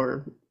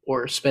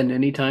 or spend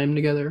any time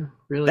together.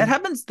 Really, That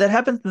happens in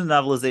the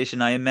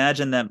novelization. I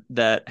imagine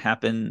that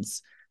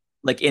happens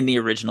like in the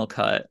original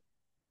cut.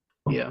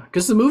 yeah,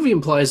 because the movie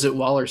implies that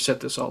Waller set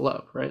this all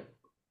up, right?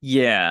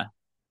 Yeah.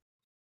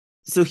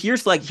 So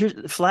here's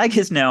Flag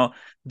is now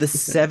the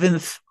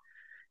seventh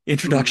Mm.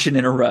 introduction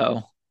in a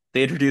row.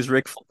 They introduce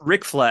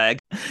Rick Flag.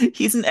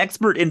 He's an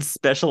expert in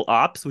special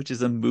ops, which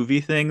is a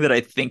movie thing that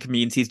I think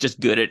means he's just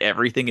good at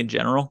everything in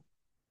general.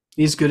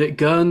 He's good at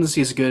guns.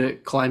 He's good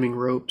at climbing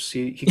ropes.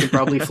 He can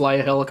probably fly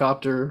a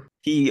helicopter.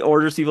 He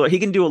orders people. He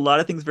can do a lot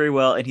of things very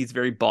well, and he's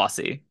very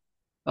bossy.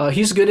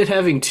 He's good at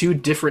having two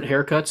different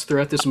haircuts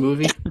throughout this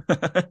movie.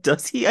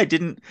 Does he? I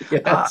didn't.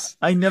 Yes.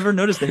 I never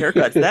noticed the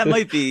haircuts.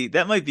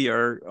 That might be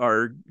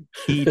our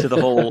key to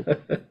the whole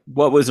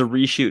what was a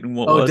reshoot and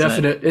what Oh, wasn't.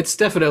 definite. It's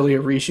definitely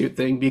a reshoot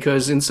thing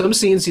because in some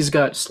scenes he's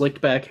got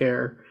slicked back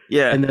hair,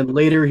 Yeah, and then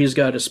later he's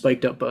got a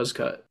spiked up buzz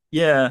cut.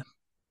 yeah.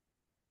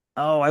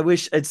 Oh, I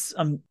wish it's.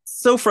 I'm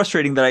so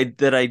frustrating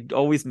that I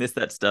always miss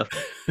that stuff.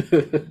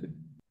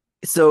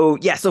 So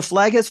yeah, so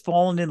Flag has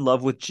fallen in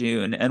love with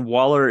June, and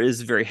Waller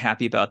is very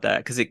happy about that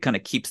because it kind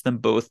of keeps them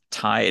both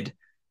tied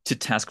to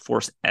Task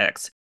Force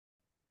X.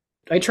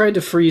 I tried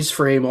to freeze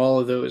frame all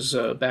of those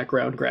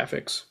background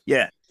graphics,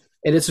 Yeah.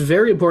 and it's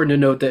very important to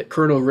note that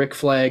Colonel Rick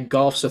Flag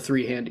golfs a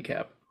 3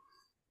 handicap.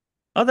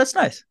 Oh, that's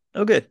nice.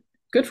 Oh, good.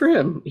 Good for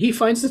him. He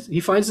finds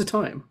the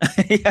time.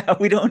 Yeah,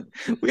 we don't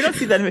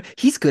see that.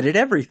 He's good at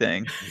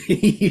everything.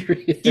 He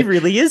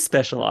really is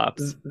special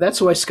ops.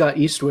 That's why Scott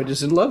Eastwood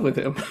is in love with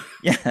him.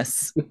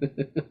 Yes.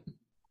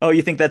 Oh,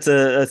 you think that's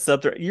a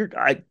sub? I didn't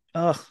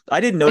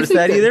I notice think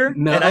that that either,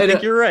 no, and I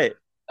think you're right.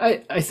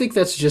 I think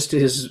that's just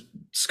his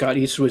Scott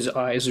Eastwood's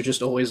eyes are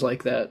just always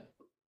like that.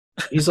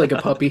 He's like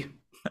a puppy.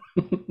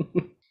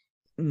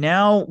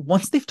 Now,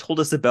 once they've told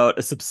us about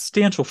a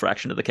substantial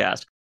fraction of the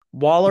cast,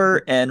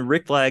 Waller and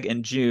Rick Flag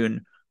and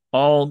June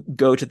all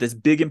go to this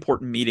big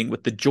important meeting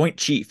with the Joint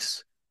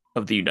Chiefs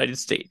of the United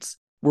States,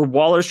 where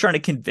Waller's trying to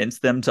convince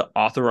them to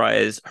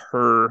authorize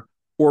her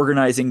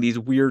organizing these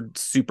weird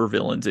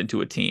supervillains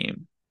into a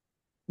team.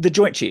 The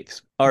Joint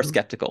Chiefs are Mhm.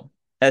 skeptical,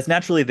 as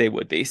naturally they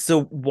would be. So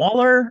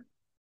Waller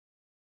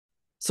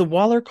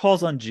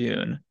calls on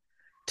June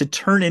to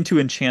turn into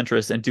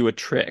Enchantress and do a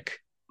trick.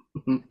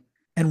 Mhm.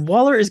 And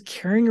Waller is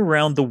carrying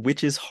around the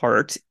witch's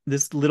heart,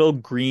 this little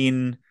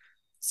green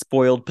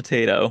spoiled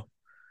potato,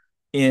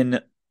 in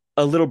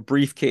a little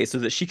briefcase so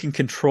that she can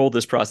control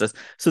this process.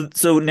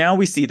 So now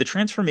we see the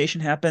transformation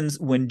happens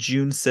when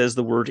June says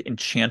the word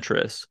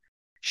Enchantress.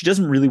 She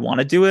doesn't really want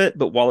to do it,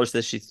 but Waller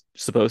says she's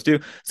supposed to.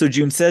 So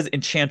June says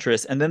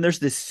Enchantress, and then there's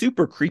this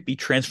super creepy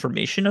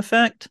transformation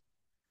effect.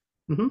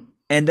 Mhm.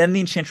 And then the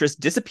Enchantress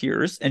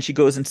disappears and she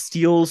goes and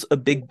steals a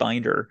big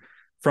binder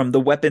from the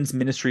Weapons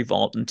Ministry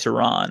vault in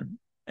Tehran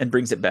and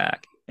brings it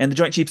back. And the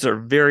Joint Chiefs are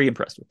very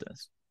impressed with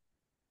this.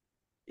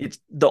 It's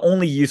the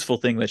only useful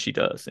thing that she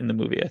does in the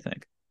movie, I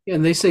think.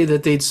 And they say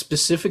that they'd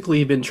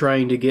specifically been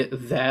trying to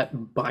get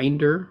that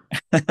binder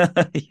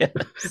Yes.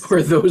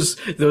 or those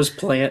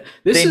plant.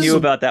 They knew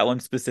about that one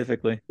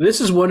specifically.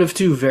 This is one of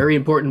two very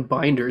important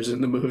binders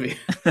in the movie.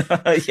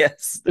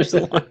 Yes,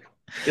 Yeah.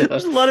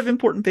 there's a lot of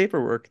important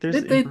paperwork. There's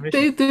They, they information.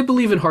 they they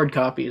believe in hard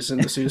copies in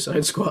the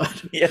Suicide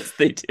Squad. Yes,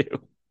 they do.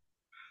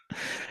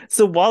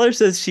 So Waller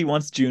says she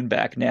wants June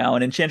back now,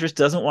 and Enchantress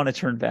doesn't want to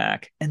turn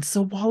back. And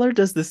so Waller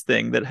does this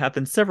thing that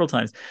happens several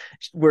times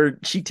where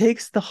she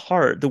takes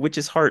the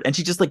witch's heart, and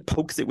she just like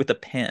pokes it with a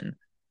pen.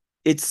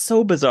 It's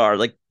so bizarre.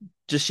 Like,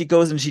 just she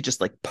goes and she just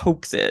like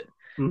pokes it,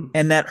 Mm.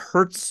 and that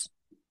hurts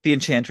the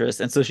Enchantress,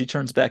 and so she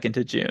turns back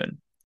into June.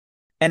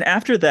 And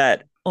after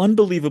that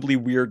unbelievably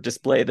weird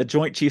display, the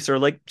Joint Chiefs are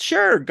like,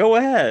 sure, go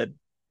ahead.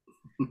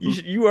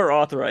 You are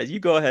authorized. You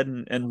go ahead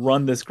and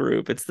run this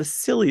group. It's the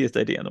silliest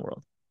idea in the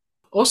world.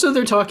 Also,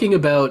 they're talking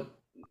about,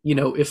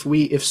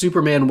 if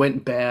Superman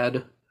went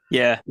bad,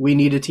 Yeah. we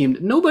need a team.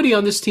 Nobody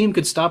on this team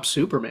could stop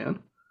Superman.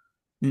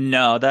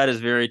 No, that is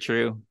very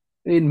true.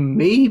 I mean,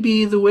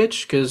 maybe the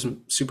witch because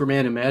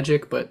Superman and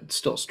magic, but it's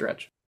still a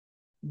stretch.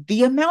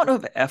 The amount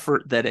of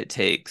effort that it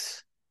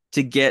takes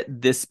to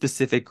get this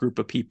specific group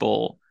of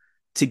people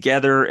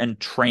together and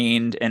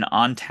trained and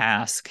on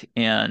task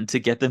and to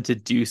get them to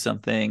do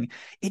something,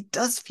 it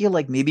does feel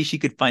like maybe she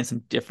could find some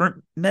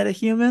different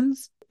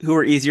metahumans who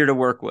are easier to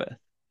work with.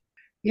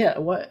 Yeah,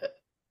 what?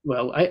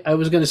 Well, I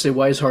was going to say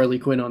why is Harley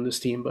Quinn on this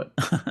team, but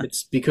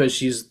it's because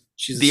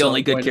she's the The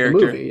only selling good point of the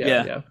character. movie. Yeah,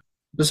 Yeah. yeah.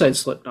 Besides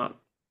Slipknot.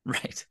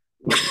 Right.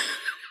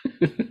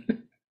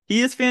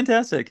 He is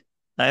fantastic.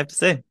 I have to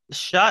say,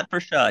 shot for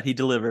shot, he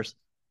delivers.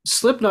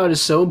 Slipknot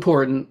is so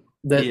important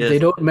He that they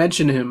is. don't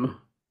mention him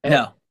at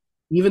No.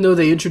 even though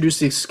they introduce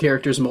these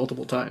characters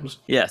multiple times.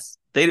 Yes.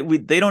 They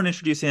don't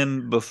introduce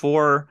him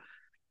before,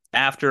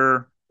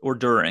 after, or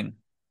during.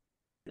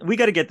 We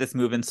got to get this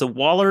moving. So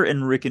Waller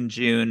and Rick and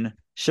June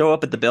show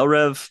up at the Bell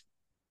Rev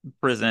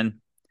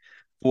prison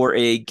for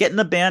a getting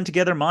the band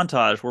together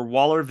montage where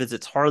Waller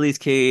visits Harley's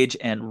cage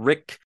and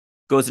Rick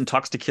goes and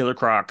talks to Killer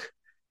Croc.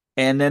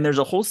 And then there's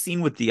a whole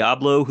scene with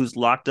Diablo who's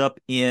locked up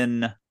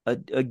in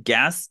a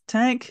gas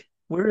tank.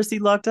 Where is he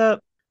locked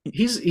up?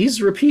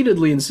 He's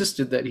repeatedly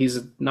insisted that he's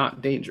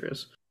not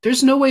dangerous.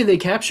 There's no way they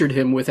captured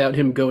him without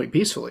him going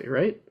peacefully,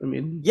 right? I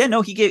mean, Yeah,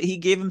 no, he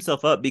gave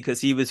himself up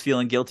because he was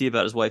feeling guilty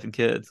about his wife and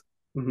kids.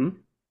 mm-hmm.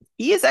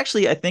 He is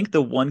actually, I think,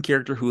 the one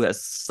character who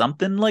has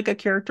something like a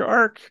character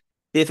arc.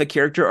 If a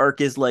character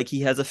arc is like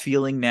he has a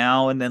feeling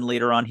now and then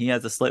later on he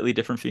has a slightly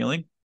different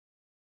feeling.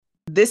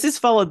 This is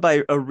followed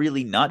by a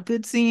really not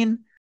good scene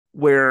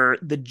where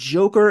the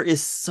Joker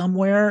is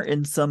somewhere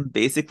in some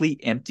basically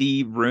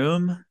empty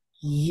room.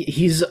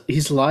 He's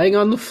lying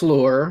on the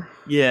floor,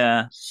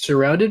 Yeah.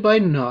 surrounded by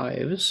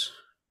knives.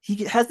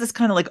 He has this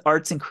kind of like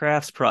arts and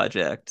crafts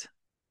project.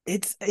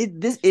 It's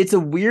a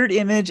weird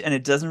image and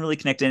it doesn't really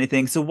connect to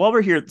anything. So while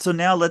we're here, so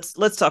now let's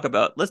talk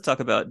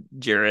about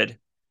Jared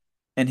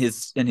and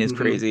his Mm-hmm.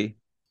 crazy.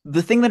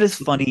 The thing that is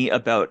funny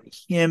about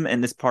him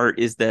and this part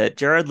is that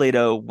Jared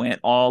Leto went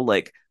all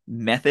like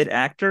method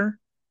actor,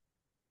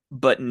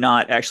 but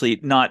not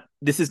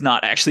this is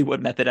not actually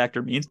what method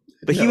actor means.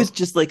 But he was No.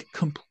 just like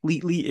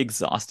completely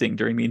exhausting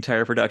during the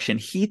entire production.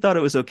 He thought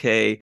it was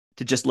okay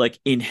to just like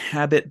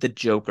inhabit the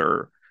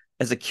Joker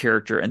as a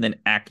character and then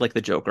act like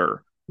the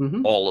Joker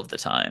Mm-hmm. all of the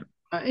time.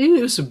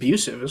 It was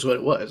abusive, is what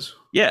it was.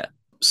 Yeah.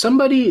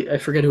 Somebody, I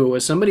forget who it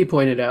was, somebody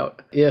pointed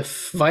out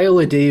if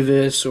Viola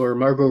Davis or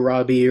Margot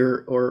Robbie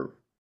or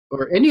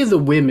any of the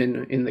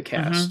women in the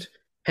Mm-hmm. cast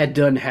had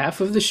done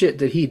half of the shit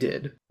that he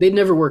did, they'd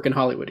never work in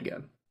Hollywood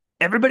again.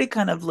 Everybody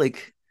kind of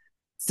like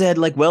said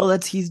like, well,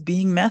 that's he's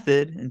being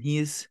method and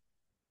he's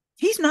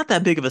not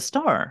that big of a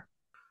star.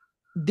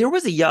 There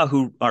was a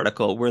Yahoo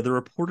article where the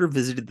reporter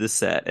visited the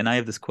set, and I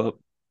have this quote: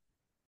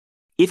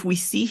 "If we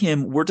see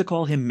him, we're to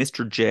call him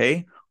Mr.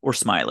 J or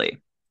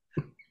Smiley.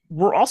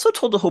 We're also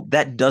told to hope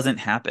that doesn't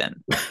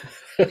happen.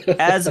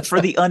 As for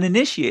the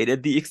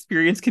uninitiated, the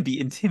experience can be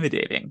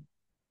intimidating."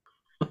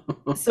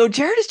 So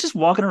Jared is just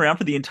walking around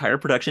for the entire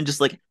production,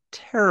 just like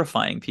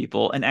terrifying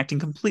people and acting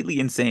completely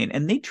insane.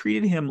 And they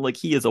treated him like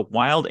he is a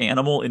wild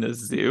animal in a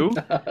zoo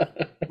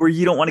where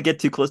you don't want to get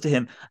too close to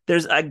him.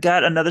 I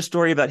got another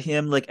story about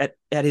him like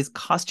at his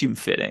costume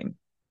fitting.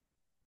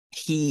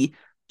 He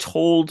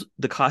told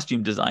the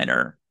costume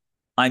designer,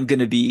 "I'm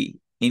gonna be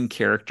in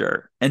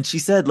character." And she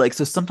said, like,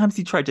 so sometimes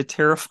he tried to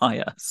terrify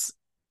us.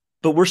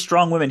 But we're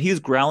strong women. He was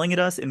growling at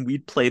us and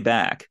we'd play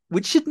back,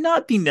 which should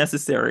not be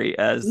necessary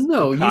as a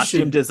No, you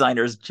costume should.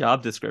 designer's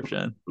job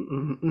description.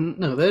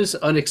 No, that is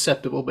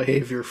unacceptable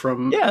behavior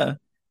from Yeah.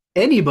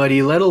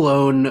 anybody, let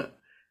alone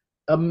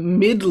a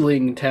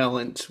middling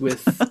talent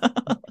with,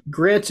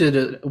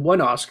 granted, one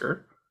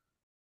Oscar.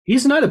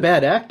 He's not a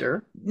bad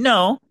actor.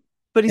 No,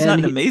 but he's not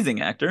And an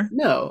amazing actor.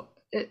 no,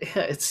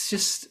 it's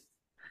just.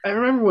 I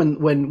remember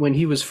when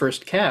he was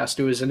first cast,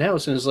 it was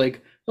announced, and it was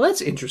like, well,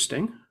 that's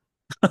interesting.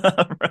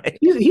 Right.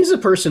 He's a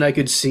person I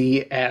could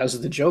see as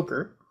the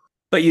Joker.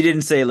 But you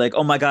didn't say like,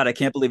 "Oh my God, I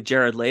can't believe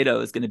Jared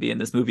Leto is going to be in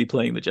this movie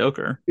playing the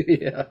Joker,"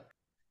 Yeah.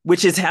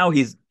 which is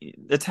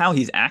that's how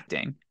he's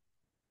acting.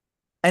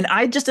 And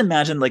I just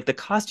imagine like the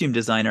costume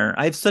designer,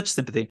 I have such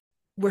sympathy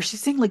where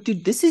she's saying like,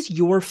 dude, this is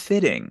your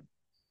fitting.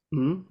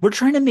 Mm-hmm. We're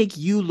trying to make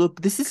you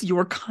look, this is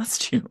your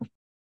costume.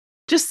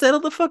 Just settle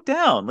the fuck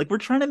down. Like we're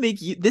trying to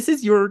make you,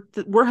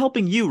 we're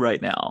helping you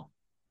right now.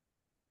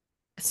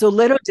 So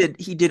Leto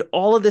he did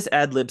all of this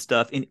ad lib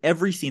stuff in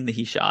every scene that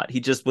he shot. He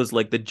just was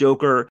like the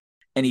Joker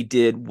and he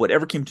did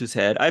whatever came to his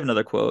head. I have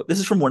another quote. This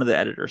is from one of the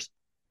editors.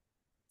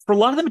 "For a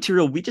lot of the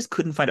material, we just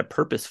couldn't find a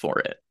purpose for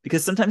it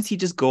because sometimes he'd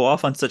just go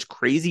off on such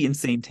crazy,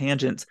 insane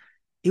tangents.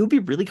 It would be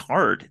really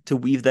hard to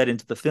weave that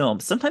into the film.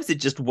 Sometimes it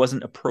just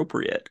wasn't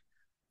appropriate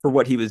for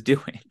what he was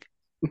doing."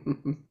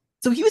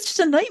 So he was just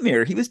a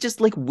nightmare. He was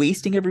just like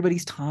wasting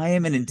everybody's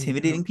time and Yeah.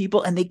 intimidating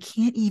people, and they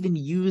can't even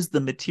use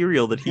the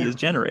material that he Yeah. is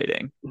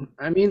generating.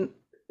 I mean,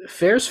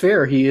 fair's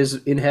fair. He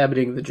is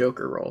inhabiting the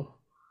Joker role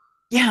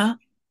Yeah, of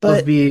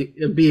but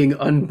being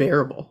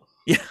unbearable.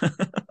 yeah,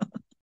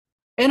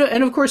 And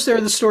of course there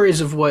are the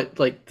stories of what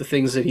like the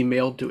things that he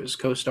mailed to his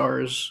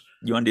co-stars.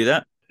 you want to do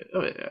that?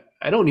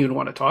 I don't even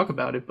want to talk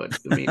about it, but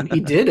I mean he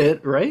did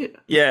it, right?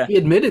 Yeah, He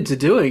admitted to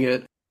doing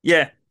it.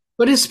 yeah,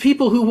 But it's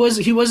people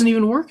he wasn't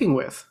even working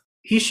with.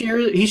 He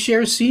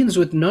shares scenes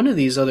with none of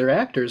these other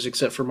actors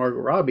except for Margot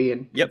Robbie,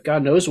 and yep.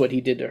 God knows what he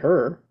did to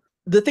her.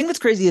 The thing that's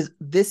crazy is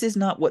this is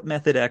not what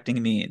method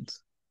acting means.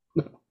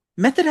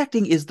 Method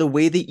acting is the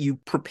way that you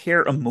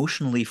prepare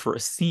emotionally for a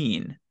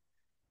scene.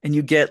 and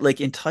you get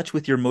like in touch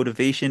with your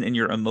motivation and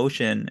your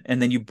emotion,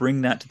 and then you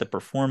bring that to the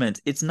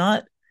performance. It's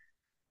not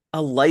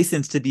a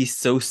license to be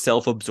so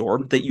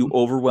self-absorbed that you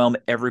overwhelm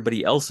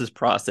everybody else's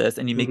process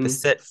and you make the Mm-hmm.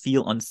 set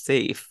feel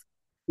unsafe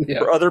Yeah.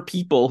 for other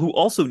people who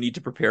also need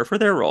to prepare for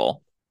their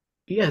role.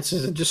 Yeah, it's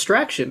a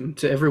distraction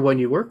to everyone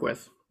you work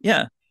with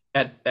Yeah.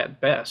 at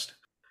best.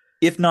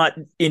 If not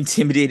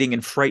intimidating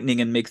and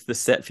frightening and makes the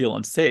set feel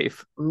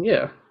unsafe.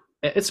 Yeah.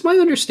 It's my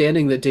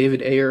understanding that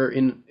David Ayer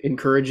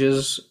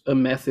encourages a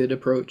method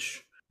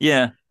approach.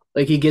 Yeah.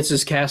 Like he gets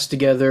his cast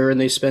together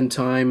and they spend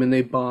time and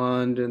they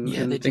bond Yeah,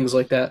 they and do. things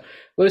like that.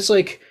 But it's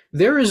like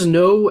there is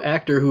no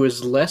actor who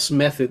is less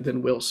method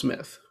than Will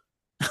Smith.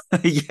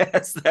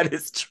 Yes, that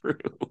is true.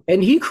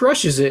 And he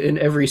crushes it in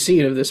every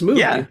scene of this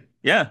Yeah. movie.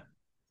 Yeah.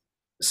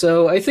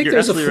 So I think You're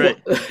there's a absolutely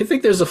flaw. right. I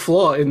think there's a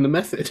flaw in the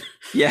method.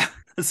 Yeah,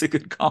 that's a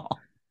good call.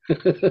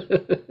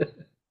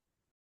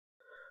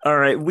 All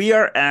right, we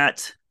are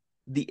at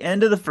the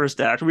end of the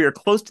first act. We are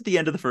close to the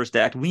end of the first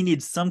act. We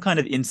need some kind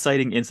of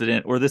inciting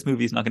incident, or this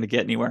movie is not going to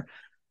get anywhere.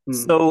 Hmm.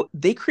 So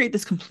they create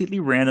this completely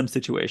random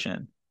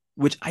situation,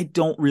 which I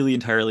don't really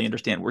entirely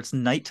understand, where it's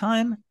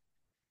nighttime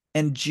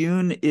and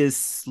June is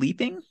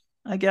sleeping,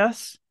 I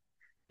guess.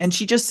 And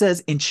she just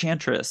says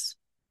Enchantress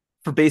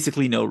for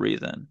basically no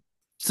reason.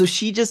 So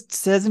she just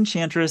says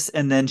Enchantress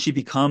and then she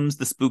becomes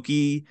the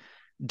spooky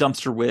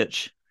dumpster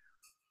witch.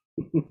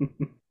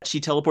 She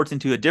teleports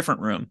into a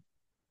different room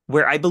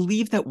where I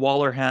believe that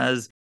Waller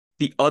has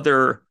the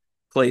other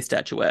clay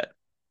statuette.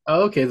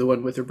 Oh, okay, the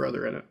one with her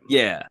brother in it.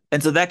 Yeah.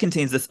 And so that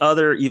contains this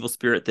other evil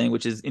spirit thing,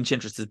 which is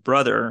Enchantress's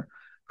brother,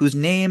 whose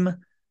name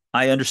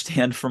I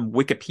understand from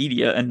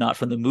Wikipedia and not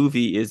from the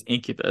movie is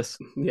Incubus.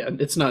 Yeah,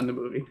 it's not in the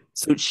movie.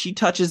 So she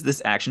touches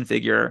this action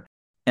figure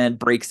and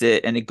breaks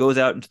it, and it goes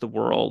out into the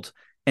world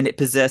and it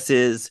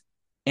possesses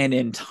an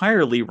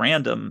entirely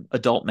random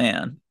adult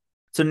man.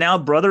 So now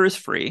brother is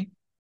free,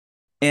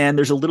 and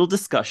there's a little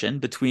discussion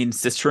between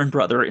sister and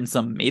brother in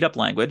some made up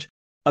language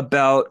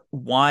about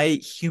why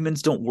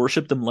humans don't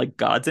worship them like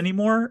gods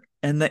anymore.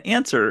 And the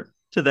answer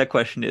to that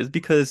question is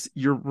because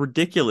you're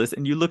ridiculous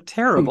and you look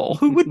terrible.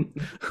 Who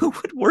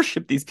would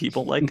worship these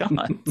people like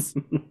gods?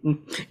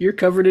 You're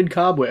covered in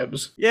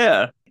cobwebs.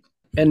 Yeah.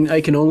 And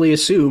I can only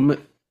assume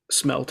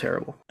smell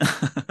terrible.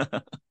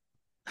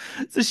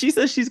 So she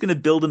says she's going to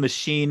build a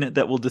machine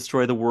that will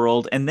destroy the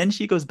world. And then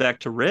she goes back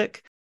to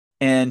Rick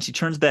and she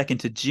turns back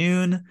into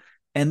June.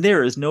 And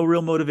there is no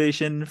real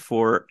motivation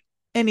for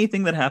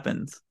anything that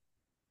happens.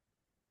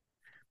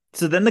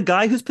 So then the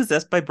guy who's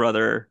possessed by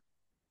brother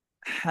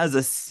has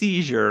a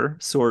seizure,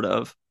 sort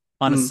of,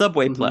 on a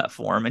subway Mm-hmm.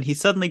 platform. And he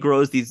suddenly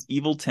grows these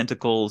evil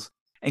tentacles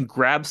and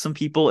grabs some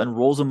people and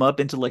rolls them up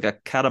into like a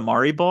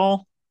katamari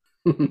ball.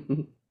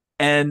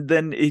 And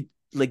then it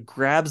like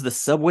grabs the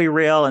subway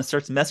rail and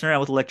starts messing around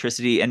with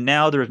electricity. And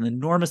now there's an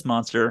enormous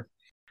monster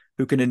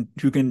who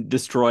can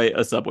destroy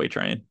a subway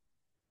train.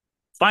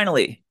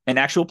 Finally, an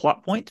actual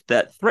plot point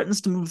that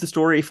threatens to move the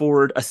story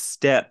forward a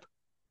step.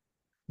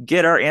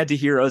 Get our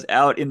anti-heroes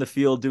out in the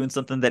field doing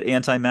something that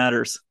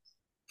anti-matters.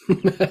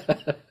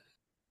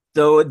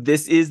 So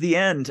this is the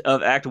end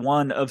of Act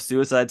 1 of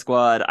Suicide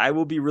Squad. I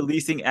will be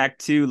releasing Act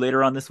 2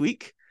 later on this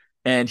week,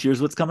 and here's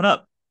what's coming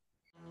up.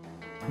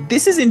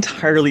 This is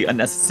entirely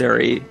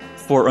unnecessary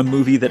for a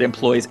movie that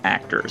employs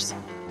actors.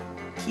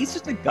 He's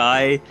just a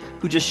guy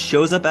who just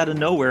shows up out of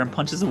nowhere and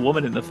punches a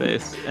woman in the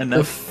face. And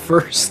the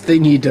first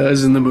thing he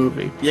does in the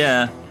movie.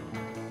 Yeah.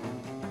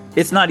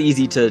 It's not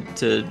easy to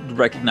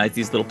recognize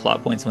these little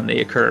plot points when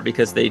they occur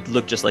because they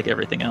look just like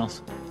everything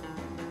else.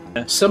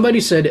 Somebody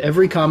said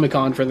every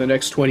Comic-Con for the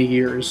next 20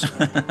 years,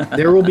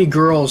 there will be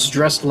girls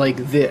dressed like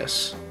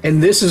this,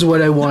 and this is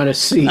what I want to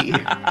see.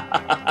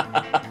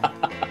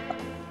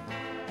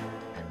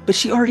 But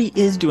she already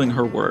is doing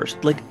her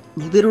worst. Like,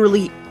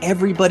 literally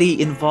everybody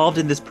involved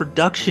in this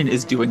production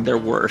is doing their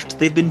worst.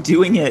 They've been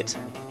doing it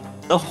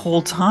the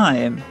whole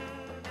time.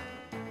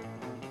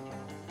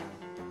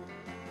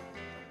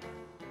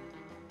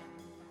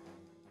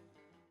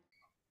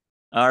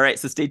 All right,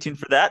 so stay tuned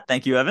for that.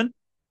 Thank you, Evan.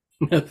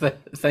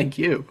 Thank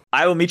you.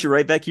 I will meet you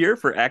right back here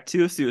for Act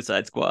 2 of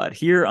Suicide Squad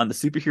here on the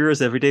Superheroes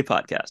Everyday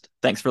podcast.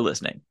 Thanks for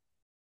listening.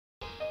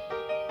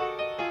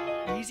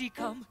 Easy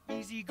come,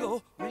 easy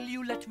go, will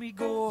you let me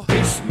go?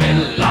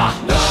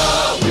 Bismillah,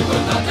 no, we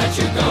will not let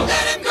you go.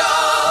 Let him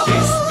go.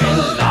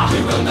 Bismillah,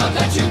 we will not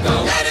let you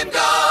go. Let him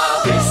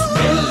go.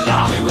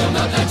 Bismillah, we will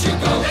not let you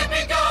go. Let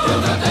me go.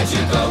 We'll not let you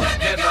go. Let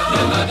me go.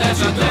 We'll not let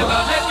you go.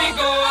 Let me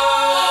go.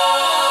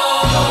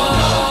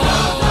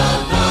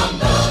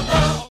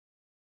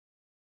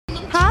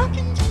 Huh?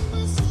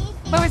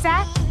 What was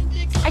that?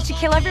 I should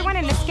kill everyone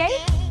and escape?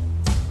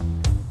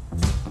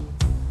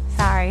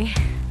 Sorry.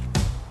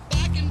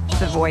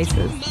 The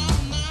voices.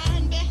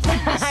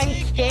 I'm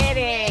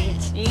kidding.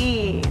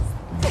 Jeez.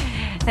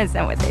 That's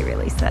not what they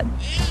really said.